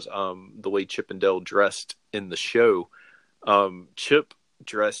things was the way Chip and Dale dressed in the show. Chip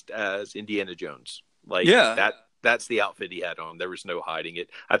dressed as Indiana Jones. That's the outfit he had on. There was no hiding it.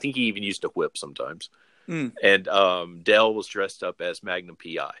 I think he even used a whip sometimes. And Dale was dressed up as Magnum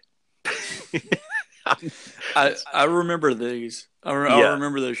PI. I remember these. I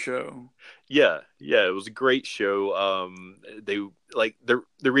remember this show. Yeah, it was a great show. They like the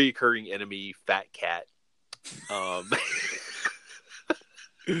reoccurring enemy, Fat Cat.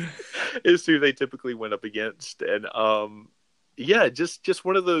 Is who they typically went up against, and just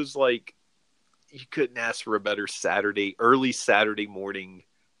one of those, like, you couldn't ask for a better early Saturday morning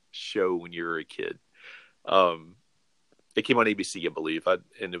show when you were a kid. It came on ABC, I believe,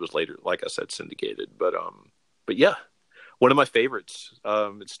 and it was later, like I said, syndicated. But yeah, one of my favorites.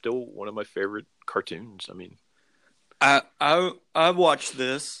 It's still one of my favorite cartoons. I mean, I watched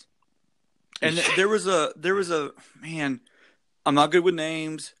this, and there was a man. I'm not good with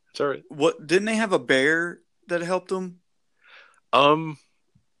names. It's all right. What, didn't they have a bear that helped them? I'm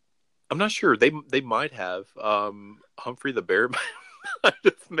not sure. They might have. Humphrey the Bear might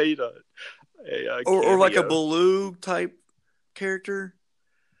have made a or like a Baloo type character.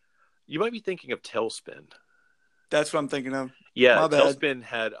 You might be thinking of Tailspin. That's what I'm thinking of. Yeah, Tailspin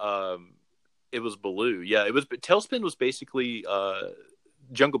had it was Baloo. Yeah, it was. But Tailspin was basically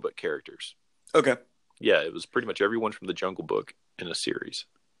Jungle Book characters. Okay. Yeah, it was pretty much everyone from the Jungle Book in a series.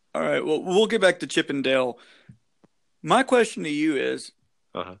 All right. Well, we'll get back to Chip and Dale. My question to you is,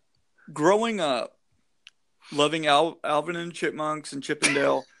 growing up, loving Alvin and the Chipmunks and Chip and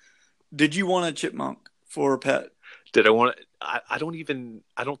Dale, did you want a chipmunk for a pet? Did I want? I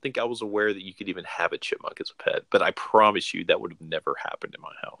don't think I was aware that you could even have a chipmunk as a pet. But I promise you, that would have never happened in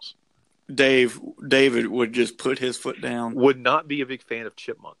my house. David would just put his foot down. Would not be a big fan of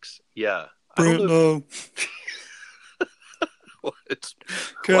chipmunks. Yeah. Brent, no.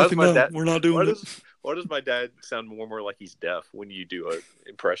 Kathy, no, we're not doing it. Why does my dad sound more and more like he's deaf when you do an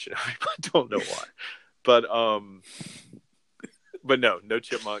impression of him? I don't know why. But no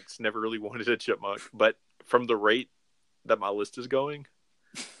chipmunks. Never really wanted a chipmunk. But from the rate that my list is going,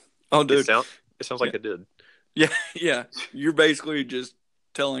 dude, it sounds like I did. Yeah. You're basically just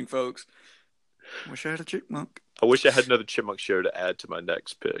telling folks, wish I had a chipmunk. I wish I had another chipmunk show to add to my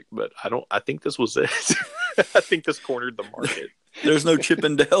next pick, but I don't. I think this was it. I think this cornered the market. There's no Chip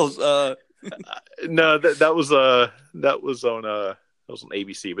and Dale's. No, that was on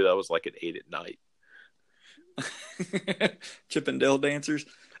ABC, but that was like at 8 at night. Chip and Dale dancers.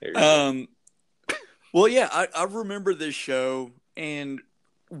 Well, yeah, I remember this show, and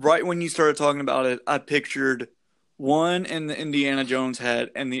right when you started talking about it, I pictured one in the Indiana Jones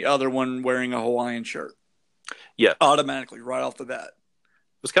hat and the other one wearing a Hawaiian shirt. Yeah. Automatically, right off the bat.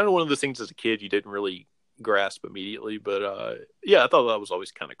 It was kind of one of those things as a kid you didn't really grasp immediately, but yeah, I thought that was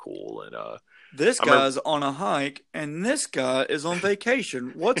always kind of cool. And this guy's on a hike, and this guy is on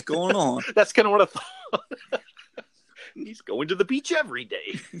vacation. What's going on? That's kind of what I thought. He's going to the beach every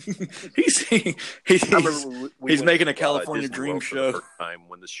day. he's making a California Dream show. For the first time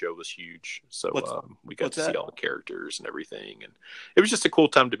when the show was huge, so we got to see all the characters and everything, and it was just a cool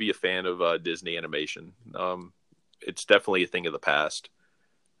time to be a fan of Disney animation. It's definitely a thing of the past,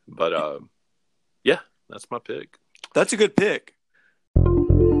 but yeah, that's my pick. That's a good pick.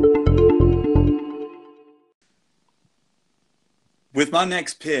 With my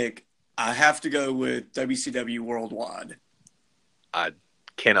next pick, I have to go with WCW Worldwide. I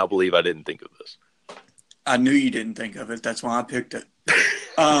cannot believe I didn't think of this. I knew you didn't think of it. That's why I picked it.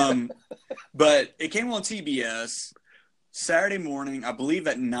 But it came on TBS Saturday morning, I believe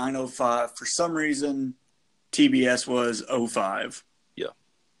at 9:05. For some reason, TBS was 05. Yeah.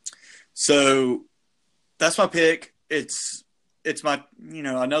 So that's my pick. It's my,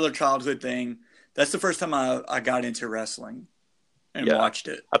 another childhood thing. That's the first time I got into wrestling and watched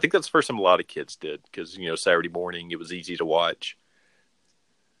it. I think that's the first time a lot of kids did because, Saturday morning, it was easy to watch.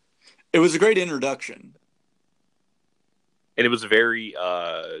 It was a great introduction. And it was very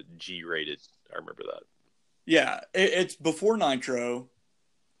G-rated. I remember that. Yeah, it's before Nitro.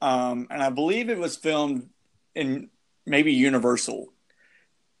 And I believe it was filmed in maybe Universal.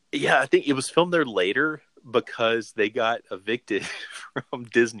 Yeah, I think it was filmed there later because they got evicted from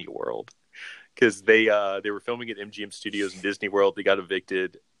Disney World. Because they were filming at MGM Studios in Disney World. They got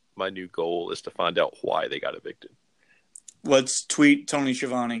evicted. My new goal is to find out why they got evicted. Let's tweet Tony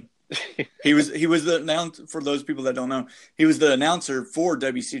Schiavone. He was the announcer, for those people that don't know. He was the announcer for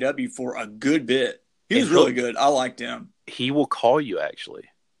WCW for a good bit. He was really good. I liked him. He will call you, actually,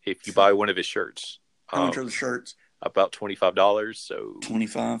 if you buy one of his shirts. How much are the shirts? About $25. So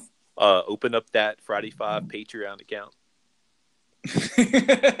 $25. Open up that Friday 5 Patreon account.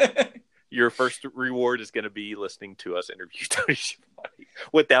 Your first reward is going to be listening to us interview Tony Schiavone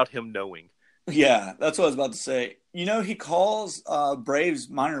without him knowing. Yeah, that's what I was about to say. He calls Braves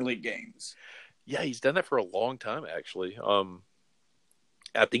minor league games. Yeah, he's done that for a long time, actually.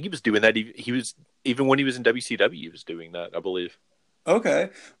 I think he was doing that. He was, even when he was in WCW, he was doing that, I believe. Okay.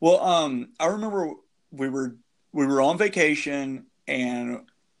 Well, I remember we were on vacation, and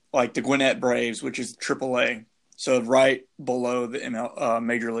like the Gwinnett Braves, which is AAA, so right below the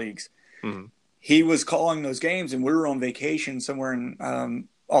major leagues. Mm-hmm. He was calling those games, and we were on vacation somewhere in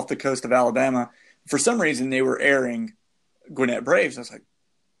off the coast of Alabama. For some reason, they were airing Gwinnett Braves. I was like,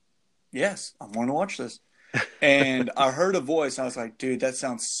 yes, I want to watch this. And I heard a voice, and I was like, dude, that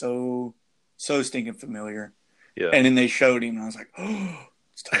sounds so stinking familiar. Yeah. And then they showed him, and I was like, oh,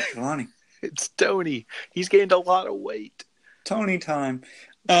 it's Tony Schiavone. It's Tony. He's gained a lot of weight. Tony time.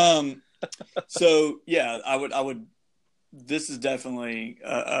 So yeah, I would. This is definitely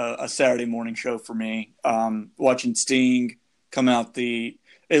a Saturday morning show for me. Watching Sting come out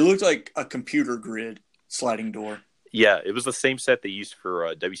it looked like a computer grid sliding door. Yeah, it was the same set they used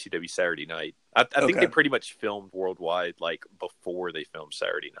for WCW Saturday Night. I think they pretty much filmed Worldwide like before they filmed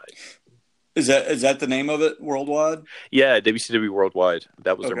Saturday Night. Is that the name of it, Worldwide? Yeah, WCW Worldwide.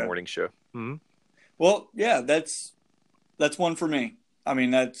 That was their morning show. Mm-hmm. Well, yeah, that's one for me. I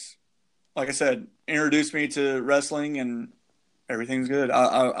mean, that's, like I said, introduced me to wrestling, and everything's good.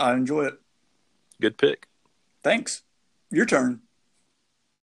 I enjoy it. Good pick. Thanks. Your turn.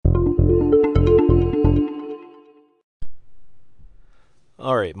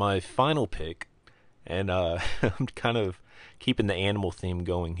 All right, my final pick, and I'm kind of keeping the animal theme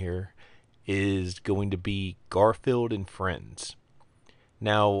going here, is going to be Garfield and Friends.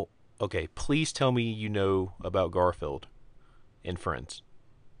 Now, okay, please tell me you know about Garfield and Friends.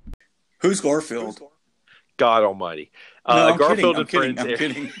 Who's Garfield? God Almighty. No, Garfield I'm and Friends. I'm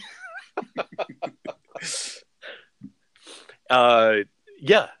kidding.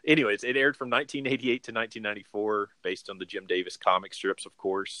 Yeah. Anyways, it aired from 1988 to 1994, based on the Jim Davis comic strips, of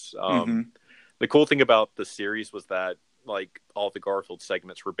course. The cool thing about the series was that, like, all the Garfield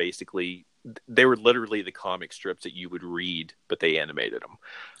segments were they were literally the comic strips that you would read, but they animated them.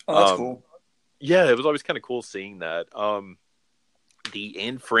 Oh, that's cool. Yeah, it was always kind of cool seeing that. The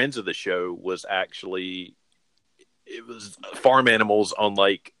end friends of the show was actually, it was farm animals on,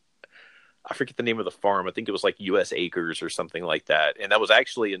 like, I forget the name of the farm. I think it was like US Acres or something like that. And that was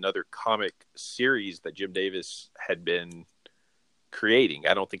actually another comic series that Jim Davis had been creating.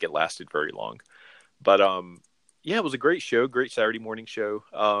 I don't think it lasted very long. But yeah, it was a great show, great Saturday morning show.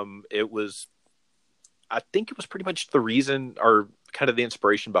 I think it was pretty much the reason, or kind of the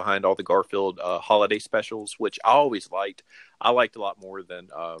inspiration behind all the Garfield holiday specials, which I always liked. I liked a lot more than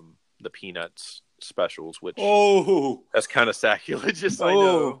the Peanuts specials, which that's kind of sacrilegious, I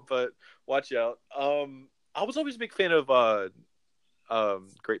know, but watch out. I was always a big fan of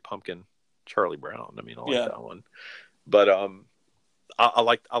Great Pumpkin, Charlie Brown. I mean, I like that one, but I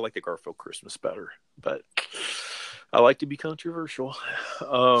like the Garfield Christmas better. But I like to be controversial.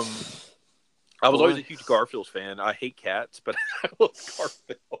 I was always a huge Garfield fan. I hate cats, but I love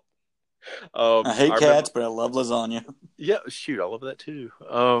Garfield. I hate cats, but I love lasagna. Yeah, shoot, I love that too.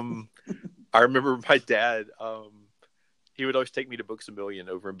 I remember my dad. He would always take me to Books A Million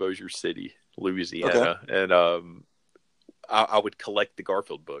over in Bossier City, Louisiana, and I would collect the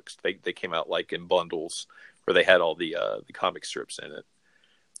Garfield books. They came out like in bundles where they had all the comic strips in it,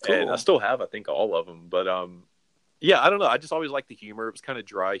 and I still have, I think, all of them. But yeah, I don't know. I just always liked the humor. It was kind of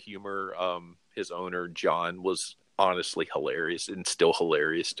dry humor. His owner, John, was honestly hilarious and still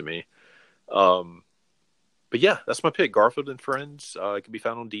hilarious to me. But yeah, that's my pick. Garfield and Friends. It can be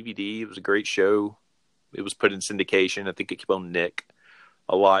found on DVD. It was a great show. It was put in syndication. I think it came on Nick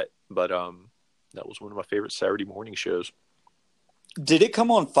a lot, but that was one of my favorite Saturday morning shows. Did it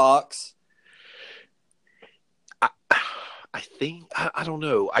come on Fox? I think, I don't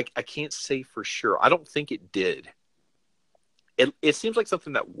know. I can't say for sure. I don't think it did. It seems like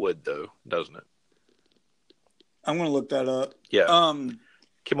something that would, though, doesn't it? I'm going to look that up. Yeah.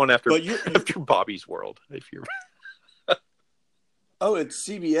 Came on after Bobby's World. If you're. Oh, it's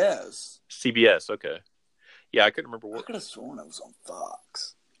CBS. CBS, okay. Yeah, I couldn't remember I could have sworn it was on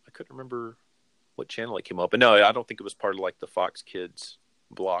Fox. I couldn't remember what channel it came up. But no, I don't think it was part of like the Fox Kids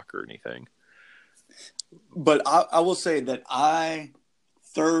block or anything. But I will say that I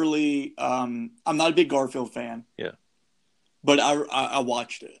thoroughly. I'm not a big Garfield fan. Yeah, but I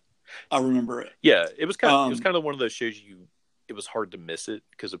watched it. I remember it. Yeah, it was kind of one of those shows it was hard to miss it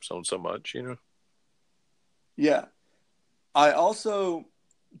because it's on so much, you know. Yeah, I also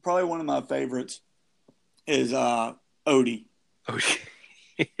probably one of my favorites is Odie. Oh,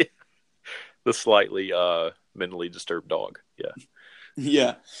 the slightly mentally disturbed dog. Yeah,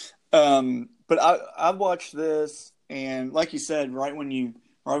 yeah. But I watched this, and like you said, right when you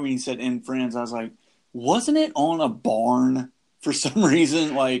said "In Friends," I was like, wasn't it on a barn for some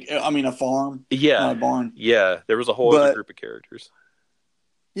reason? Like, I mean, a farm. Yeah, not a barn. Yeah, there was a whole other group of characters.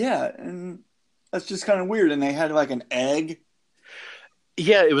 Yeah, and that's just kind of weird. And they had like an egg.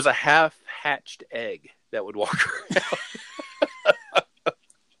 Yeah, it was a half-hatched egg that would walk around.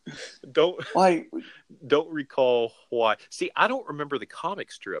 Don't recall why. See, I don't remember the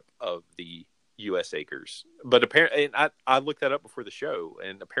comic strip of the U.S. Acres, but apparently, and I looked that up before the show,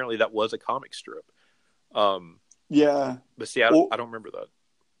 and apparently that was a comic strip. Yeah, but see, I don't remember that.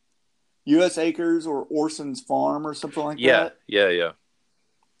 U.S. Acres or Orson's Farm or something like that. Yeah.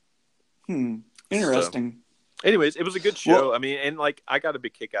 Interesting. So, anyways, it was a good show. Well, I mean, and like I got a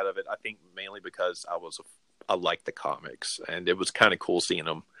big kick out of it. I think mainly because I liked the comics, and it was kind of cool seeing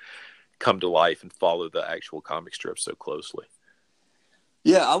them come to life and follow the actual comic strip so closely.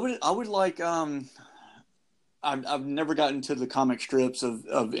 Yeah, I would like. I've never gotten to the comic strips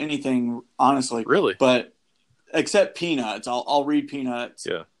of anything, honestly. Really, but except Peanuts, I'll read Peanuts.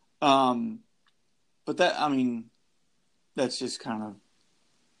 Yeah. But that's just kind of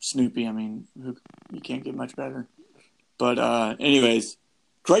Snoopy. I mean, you can't get much better. But anyways,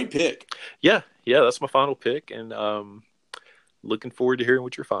 great pick. Yeah, that's my final pick, and looking forward to hearing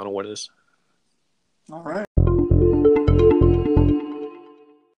what your final one is. All right.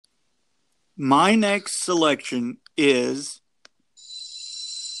 My next selection is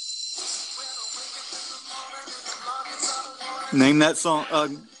name that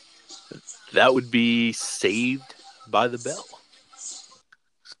song. That would be Saved by the Bell.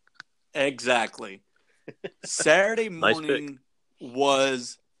 Exactly. Saturday morning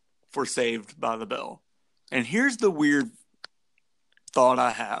was for Saved by the Bell. And here's the weird thought I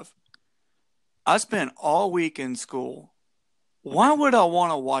have. I spent all week in school. Why would I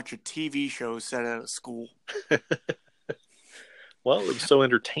want to watch a TV show set at a school? Well, it was so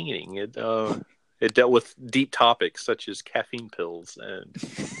entertaining. It dealt with deep topics such as caffeine pills and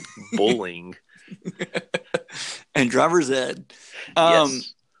bullying. And driver's ed.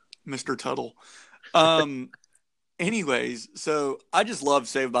 Yes. Mr. Tuttle. Anyways, so I just love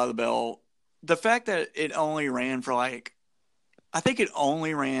Saved by the Bell. The fact that it only ran for I think it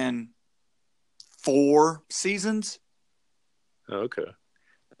only ran 4 seasons. Okay.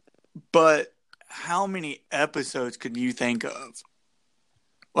 But how many episodes could you think of?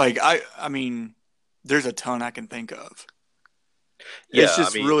 Like, I mean, there's a ton I can think of. Yeah, it's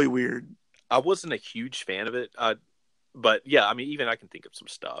just really weird. I wasn't a huge fan of it. But yeah, I mean, even I can think of some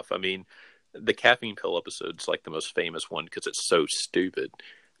stuff. I mean, the caffeine pill episode's like the most famous one because it's so stupid.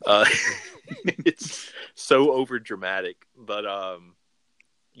 It's so over dramatic. But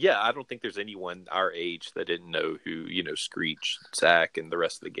yeah, I don't think there's anyone our age that didn't know who, Screech, Zach, and the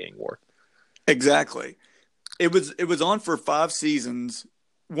rest of the gang were. Exactly. It was on for 5 seasons.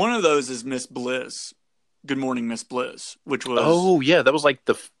 One of those is Miss Bliss. Good Morning, Miss Bliss, which was... Oh, yeah, that was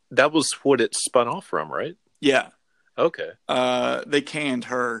that was what it spun off from, right? Yeah. Okay. They canned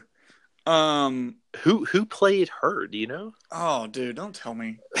her. Who played her? Do you know? Oh, dude, don't tell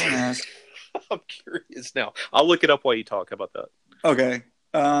me. Don't ask. I'm curious now. I'll look it up while you talk. How about that? Okay.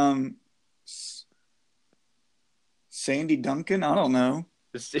 Sandy Duncan? I don't know.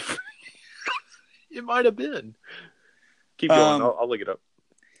 It might have been. Keep going. I'll look it up.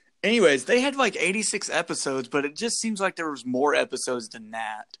 Anyways, they had 86 episodes, but it just seems like there was more episodes than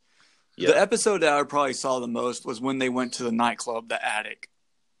that. Yeah. The episode that I probably saw the most was when they went to the nightclub, the Attic.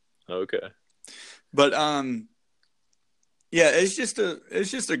 Okay. But yeah, it's just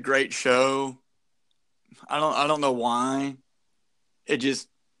a great show. I don't know why.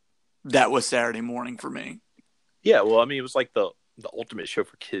 That was Saturday morning for me. Yeah, well, I mean, it was like the ultimate show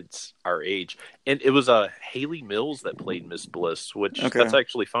for kids our age, and it was Haley Mills that played Miss Bliss, which that's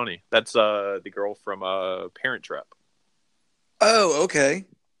actually funny. That's the girl from Parent Trap. Oh, okay.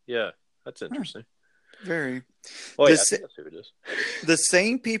 Yeah, that's interesting. Very. Well, yeah, I think that's who it is. The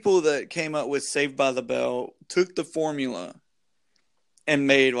same people that came up with Saved by the Bell took the formula and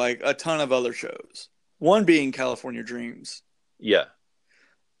made a ton of other shows. One being California Dreams. Yeah.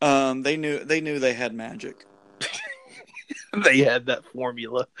 They knew they had magic. They had that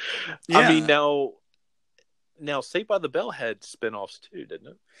formula. Yeah. I mean, Now, Saved by the Bell had spinoffs too, didn't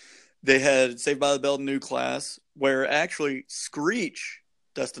it? They had Saved by the Bell New Class, where actually Screech,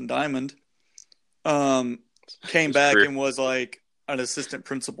 Dustin Diamond, came back and was like an assistant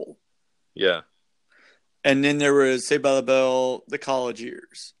principal. Yeah. And then there was Saved by the Bell, The College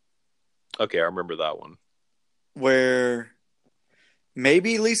Years. Okay, I remember that one. Where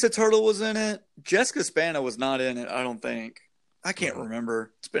maybe Lisa Turtle was in it. Jessica Spano was not in it, I don't think. I can't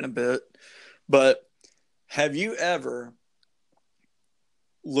remember. It's been a bit. But have you ever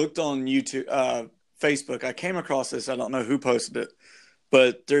looked on YouTube, Facebook? I came across this. I don't know who posted it.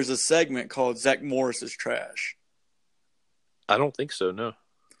 But there's a segment called Zach Morris's Trash. I don't think so, no.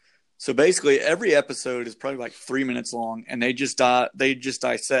 So basically, every episode is probably like 3 minutes long, and they just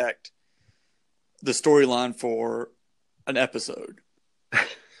dissect the storyline for an episode.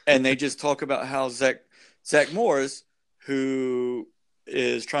 And they just talk about how Zach Morris, who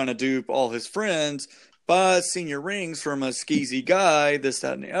is trying to dupe all his friends, buys senior rings from a skeezy guy, this,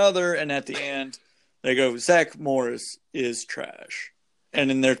 that, and the other. And at the end, they go, Zach Morris is trash.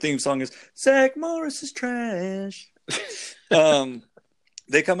 And then their theme song is, Zach Morris is trash.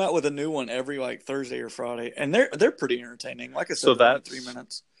 They come out with a new one every like Thursday or Friday, and they're pretty entertaining. Like I said, so that's 3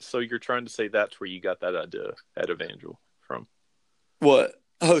 minutes. So you're trying to say that's where you got that idea at Evangel from? What?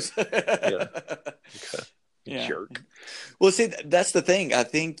 Oh, yeah. Okay. Yeah. Jerk. Well, see, that's the thing. I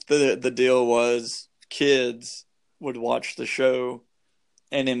think the deal was kids would watch the show,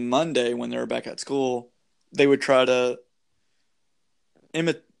 and then Monday when they were back at school, they would try to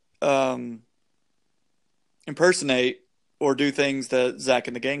impersonate or do things that Zach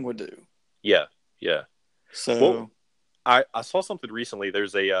and the gang would do. Yeah, yeah. So I saw something recently.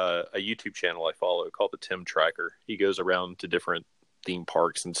 There's a YouTube channel I follow called the Tim Tracker. He goes around to different theme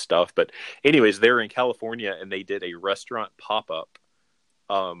parks and stuff. But anyways, they're in California and they did a restaurant pop-up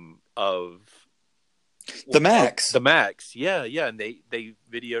of the Max. The Max. Yeah, yeah. And they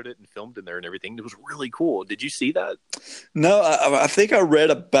videoed it and filmed in there and everything. It was really cool. Did you see that? No, I think I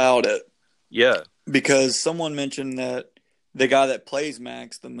read about it. Yeah. Because someone mentioned that the guy that plays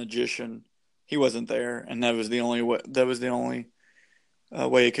Max, the magician, he wasn't there, and that was the only way. That was the only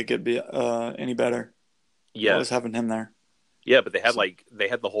way it could get any better. Yeah, was having him there. Yeah, but they had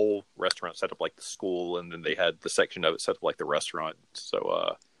the whole restaurant set up like the school, and then they had the section of it set up like the restaurant.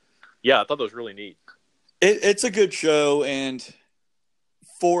 So, yeah, I thought that was really neat. It's a good show, and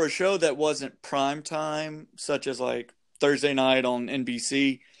for a show that wasn't prime time, such as like Thursday night on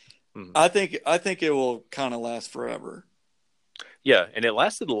NBC, mm-hmm. I think it will kind of last forever. Yeah, and it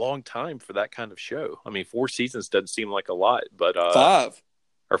lasted a long time for that kind of show. I mean, 4 seasons doesn't seem like a lot, but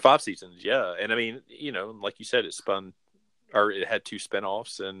 5 seasons, yeah. And I mean, like you said, it had 2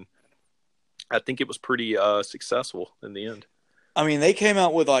 spinoffs, and I think it was pretty successful in the end. I mean, they came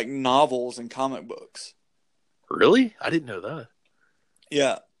out with like novels and comic books. Really? I didn't know that.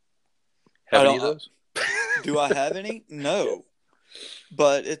 Yeah. Have any of those? Do I have any? No.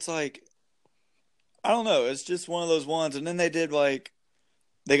 But it's like, I don't know. It's just one of those ones. And then they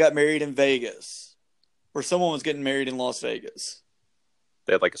got married in Vegas, or someone was getting married in Las Vegas.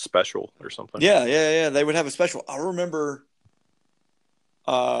 They had like a special or something. Yeah. They would have a special. I remember.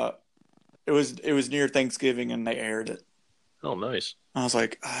 It was near Thanksgiving, and they aired it. Oh, nice. I was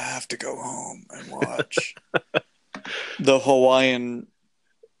like, I have to go home and watch the Hawaiian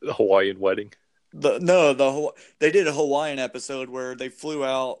wedding. They did a Hawaiian episode where they flew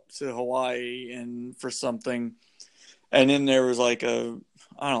out to Hawaii and for something, and then there was like I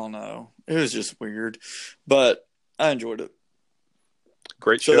don't know, it was just weird, but I enjoyed it.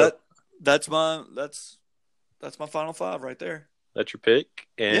 Great show. So that's my final 5 right there. That's your pick,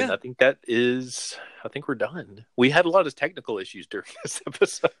 and yeah. I think we're done. We had a lot of technical issues during this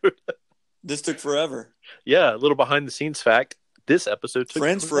episode. This took forever. Yeah, a little behind the scenes fact. This episode took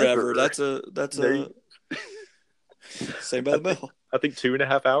Friends forever. That's a Saved by the Bell. I think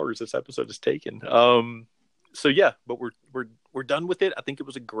 2.5 hours this episode has taken. So yeah, but we're done with it. I think it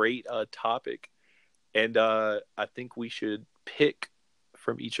was a great topic, and I think we should pick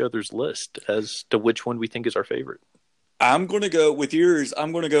from each other's list as to which one we think is our favorite. I'm going to go with yours.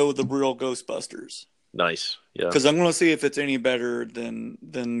 I'm going to go with the real Ghostbusters. Nice, yeah. Because I'm going to see if it's any better than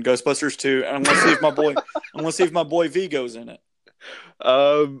Ghostbusters 2, and I'm going to see if my boy Vigo's in it.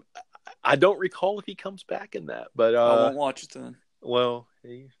 I don't recall if he comes back in that, but I won't watch it then. Well,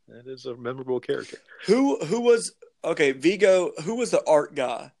 that is a memorable character. Who was Vigo? Who was the art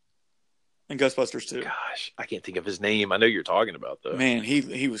guy in Ghostbusters 2? Gosh, I can't think of his name. I know you're talking about though. Man,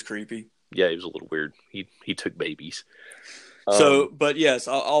 he was creepy. Yeah, he was a little weird. He took babies. So, but yes,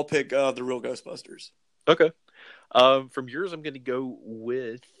 I'll pick the real Ghostbusters. Okay. From yours, I'm going to go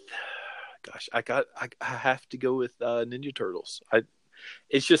with gosh, I have to go with Ninja Turtles.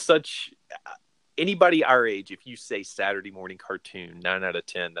 It's just such anybody our age. If you say Saturday morning cartoon, 9 out of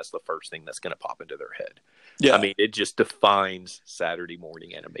 10, that's the first thing that's going to pop into their head. Yeah, I mean, it just defines Saturday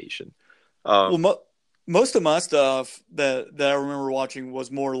morning animation. Most of my stuff that I remember watching was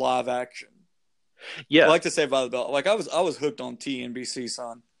more live action. Yeah, I like to say by the Bell. Like I was hooked on TNBC,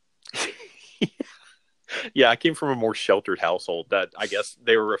 son. Yeah, I came from a more sheltered household that I guess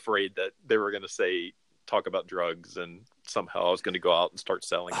they were afraid that they were going to talk about drugs and somehow I was going to go out and start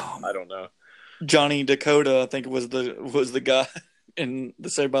selling them. I don't know. Johnny Dakota, I think was the guy in the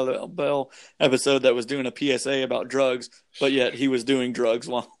Saved by the Bell episode that was doing a PSA about drugs, but yet he was doing drugs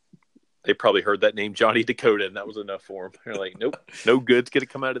while. They probably heard that name, Johnny Dakota, and that was enough for them. They're like, nope, no good's going to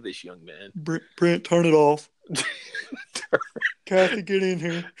come out of this young man. Brent, turn it off. Kathy, get in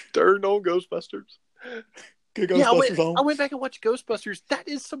here. Turn on Ghostbusters. Get Ghostbusters on. I went back and watched Ghostbusters. That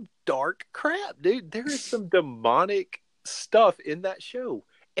is some dark crap, dude. There is some demonic stuff in that show.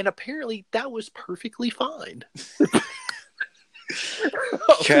 And apparently that was perfectly fine.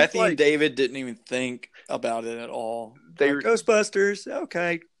 Kathy and David didn't even think about it at all. They were Ghostbusters.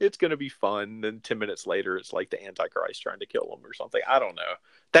 Okay. It's going to be fun. Then 10 minutes later, it's like the Antichrist trying to kill them or something. I don't know.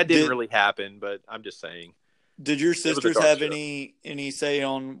 That didn't really happen, but I'm just saying. Did your sisters have any say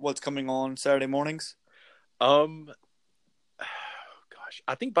on what's coming on Saturday mornings? Gosh,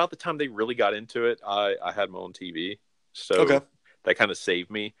 I think about the time they really got into it, I had my own TV. So that kind of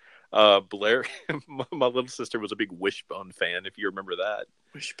saved me. Blair, my little sister was a big Wishbone fan, if you remember that.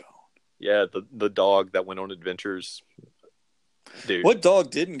 Wishbone. Yeah, the dog that went on adventures. Dude. What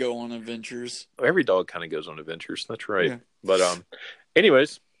dog didn't go on adventures? Every dog kind of goes on adventures. That's right. Yeah. But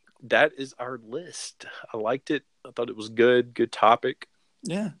anyways, that is our list. I liked it. I thought it was good. Good topic.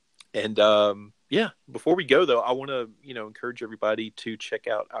 Yeah. And yeah, before we go though, I want to, encourage everybody to check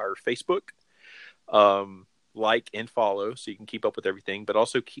out our Facebook. Like and follow so you can keep up with everything, but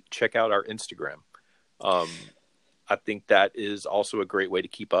also check out our Instagram. I think that is also a great way to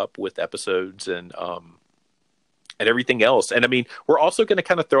keep up with episodes and everything else. And I mean, we're also going to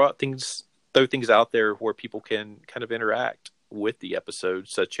kind of throw things out there where people can kind of interact with the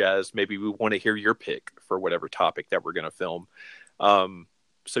episodes, such as maybe we want to hear your pick for whatever topic that we're going to film.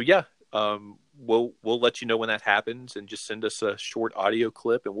 So yeah, we'll let you know when that happens, and just send us a short audio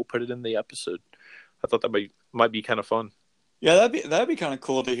clip and we'll put it in the episode. I thought that might be kind of fun. Yeah, that'd be kind of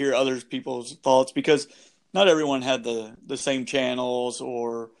cool to hear other people's thoughts, because not everyone had the same channels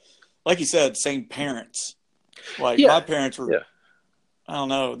or, like you said, same parents. Like my parents were, I don't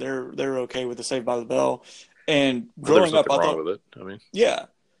know, they're okay with the Saved by the Bell. And growing up, I thought, wrong with it. I mean, yeah,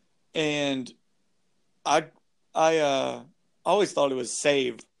 and I always thought it was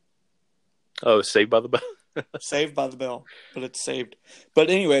Saved. Oh, Saved by the Bell. Saved by the Bell, but it's saved. But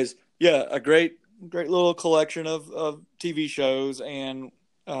anyways, yeah, a great little collection of TV shows, and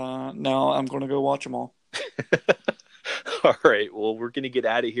now I'm going to go watch them all. All right. Well, we're going to get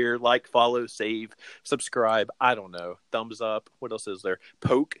out of here. Like, follow, save, subscribe. I don't know. Thumbs up. What else is there?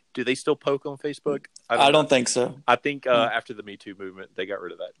 Poke. Do they still poke on Facebook? I don't think so. I think after the Me Too movement, they got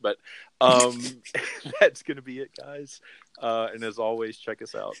rid of that. But that's going to be it, guys. And as always, check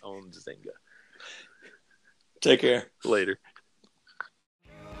us out on Zynga. Take care. Later.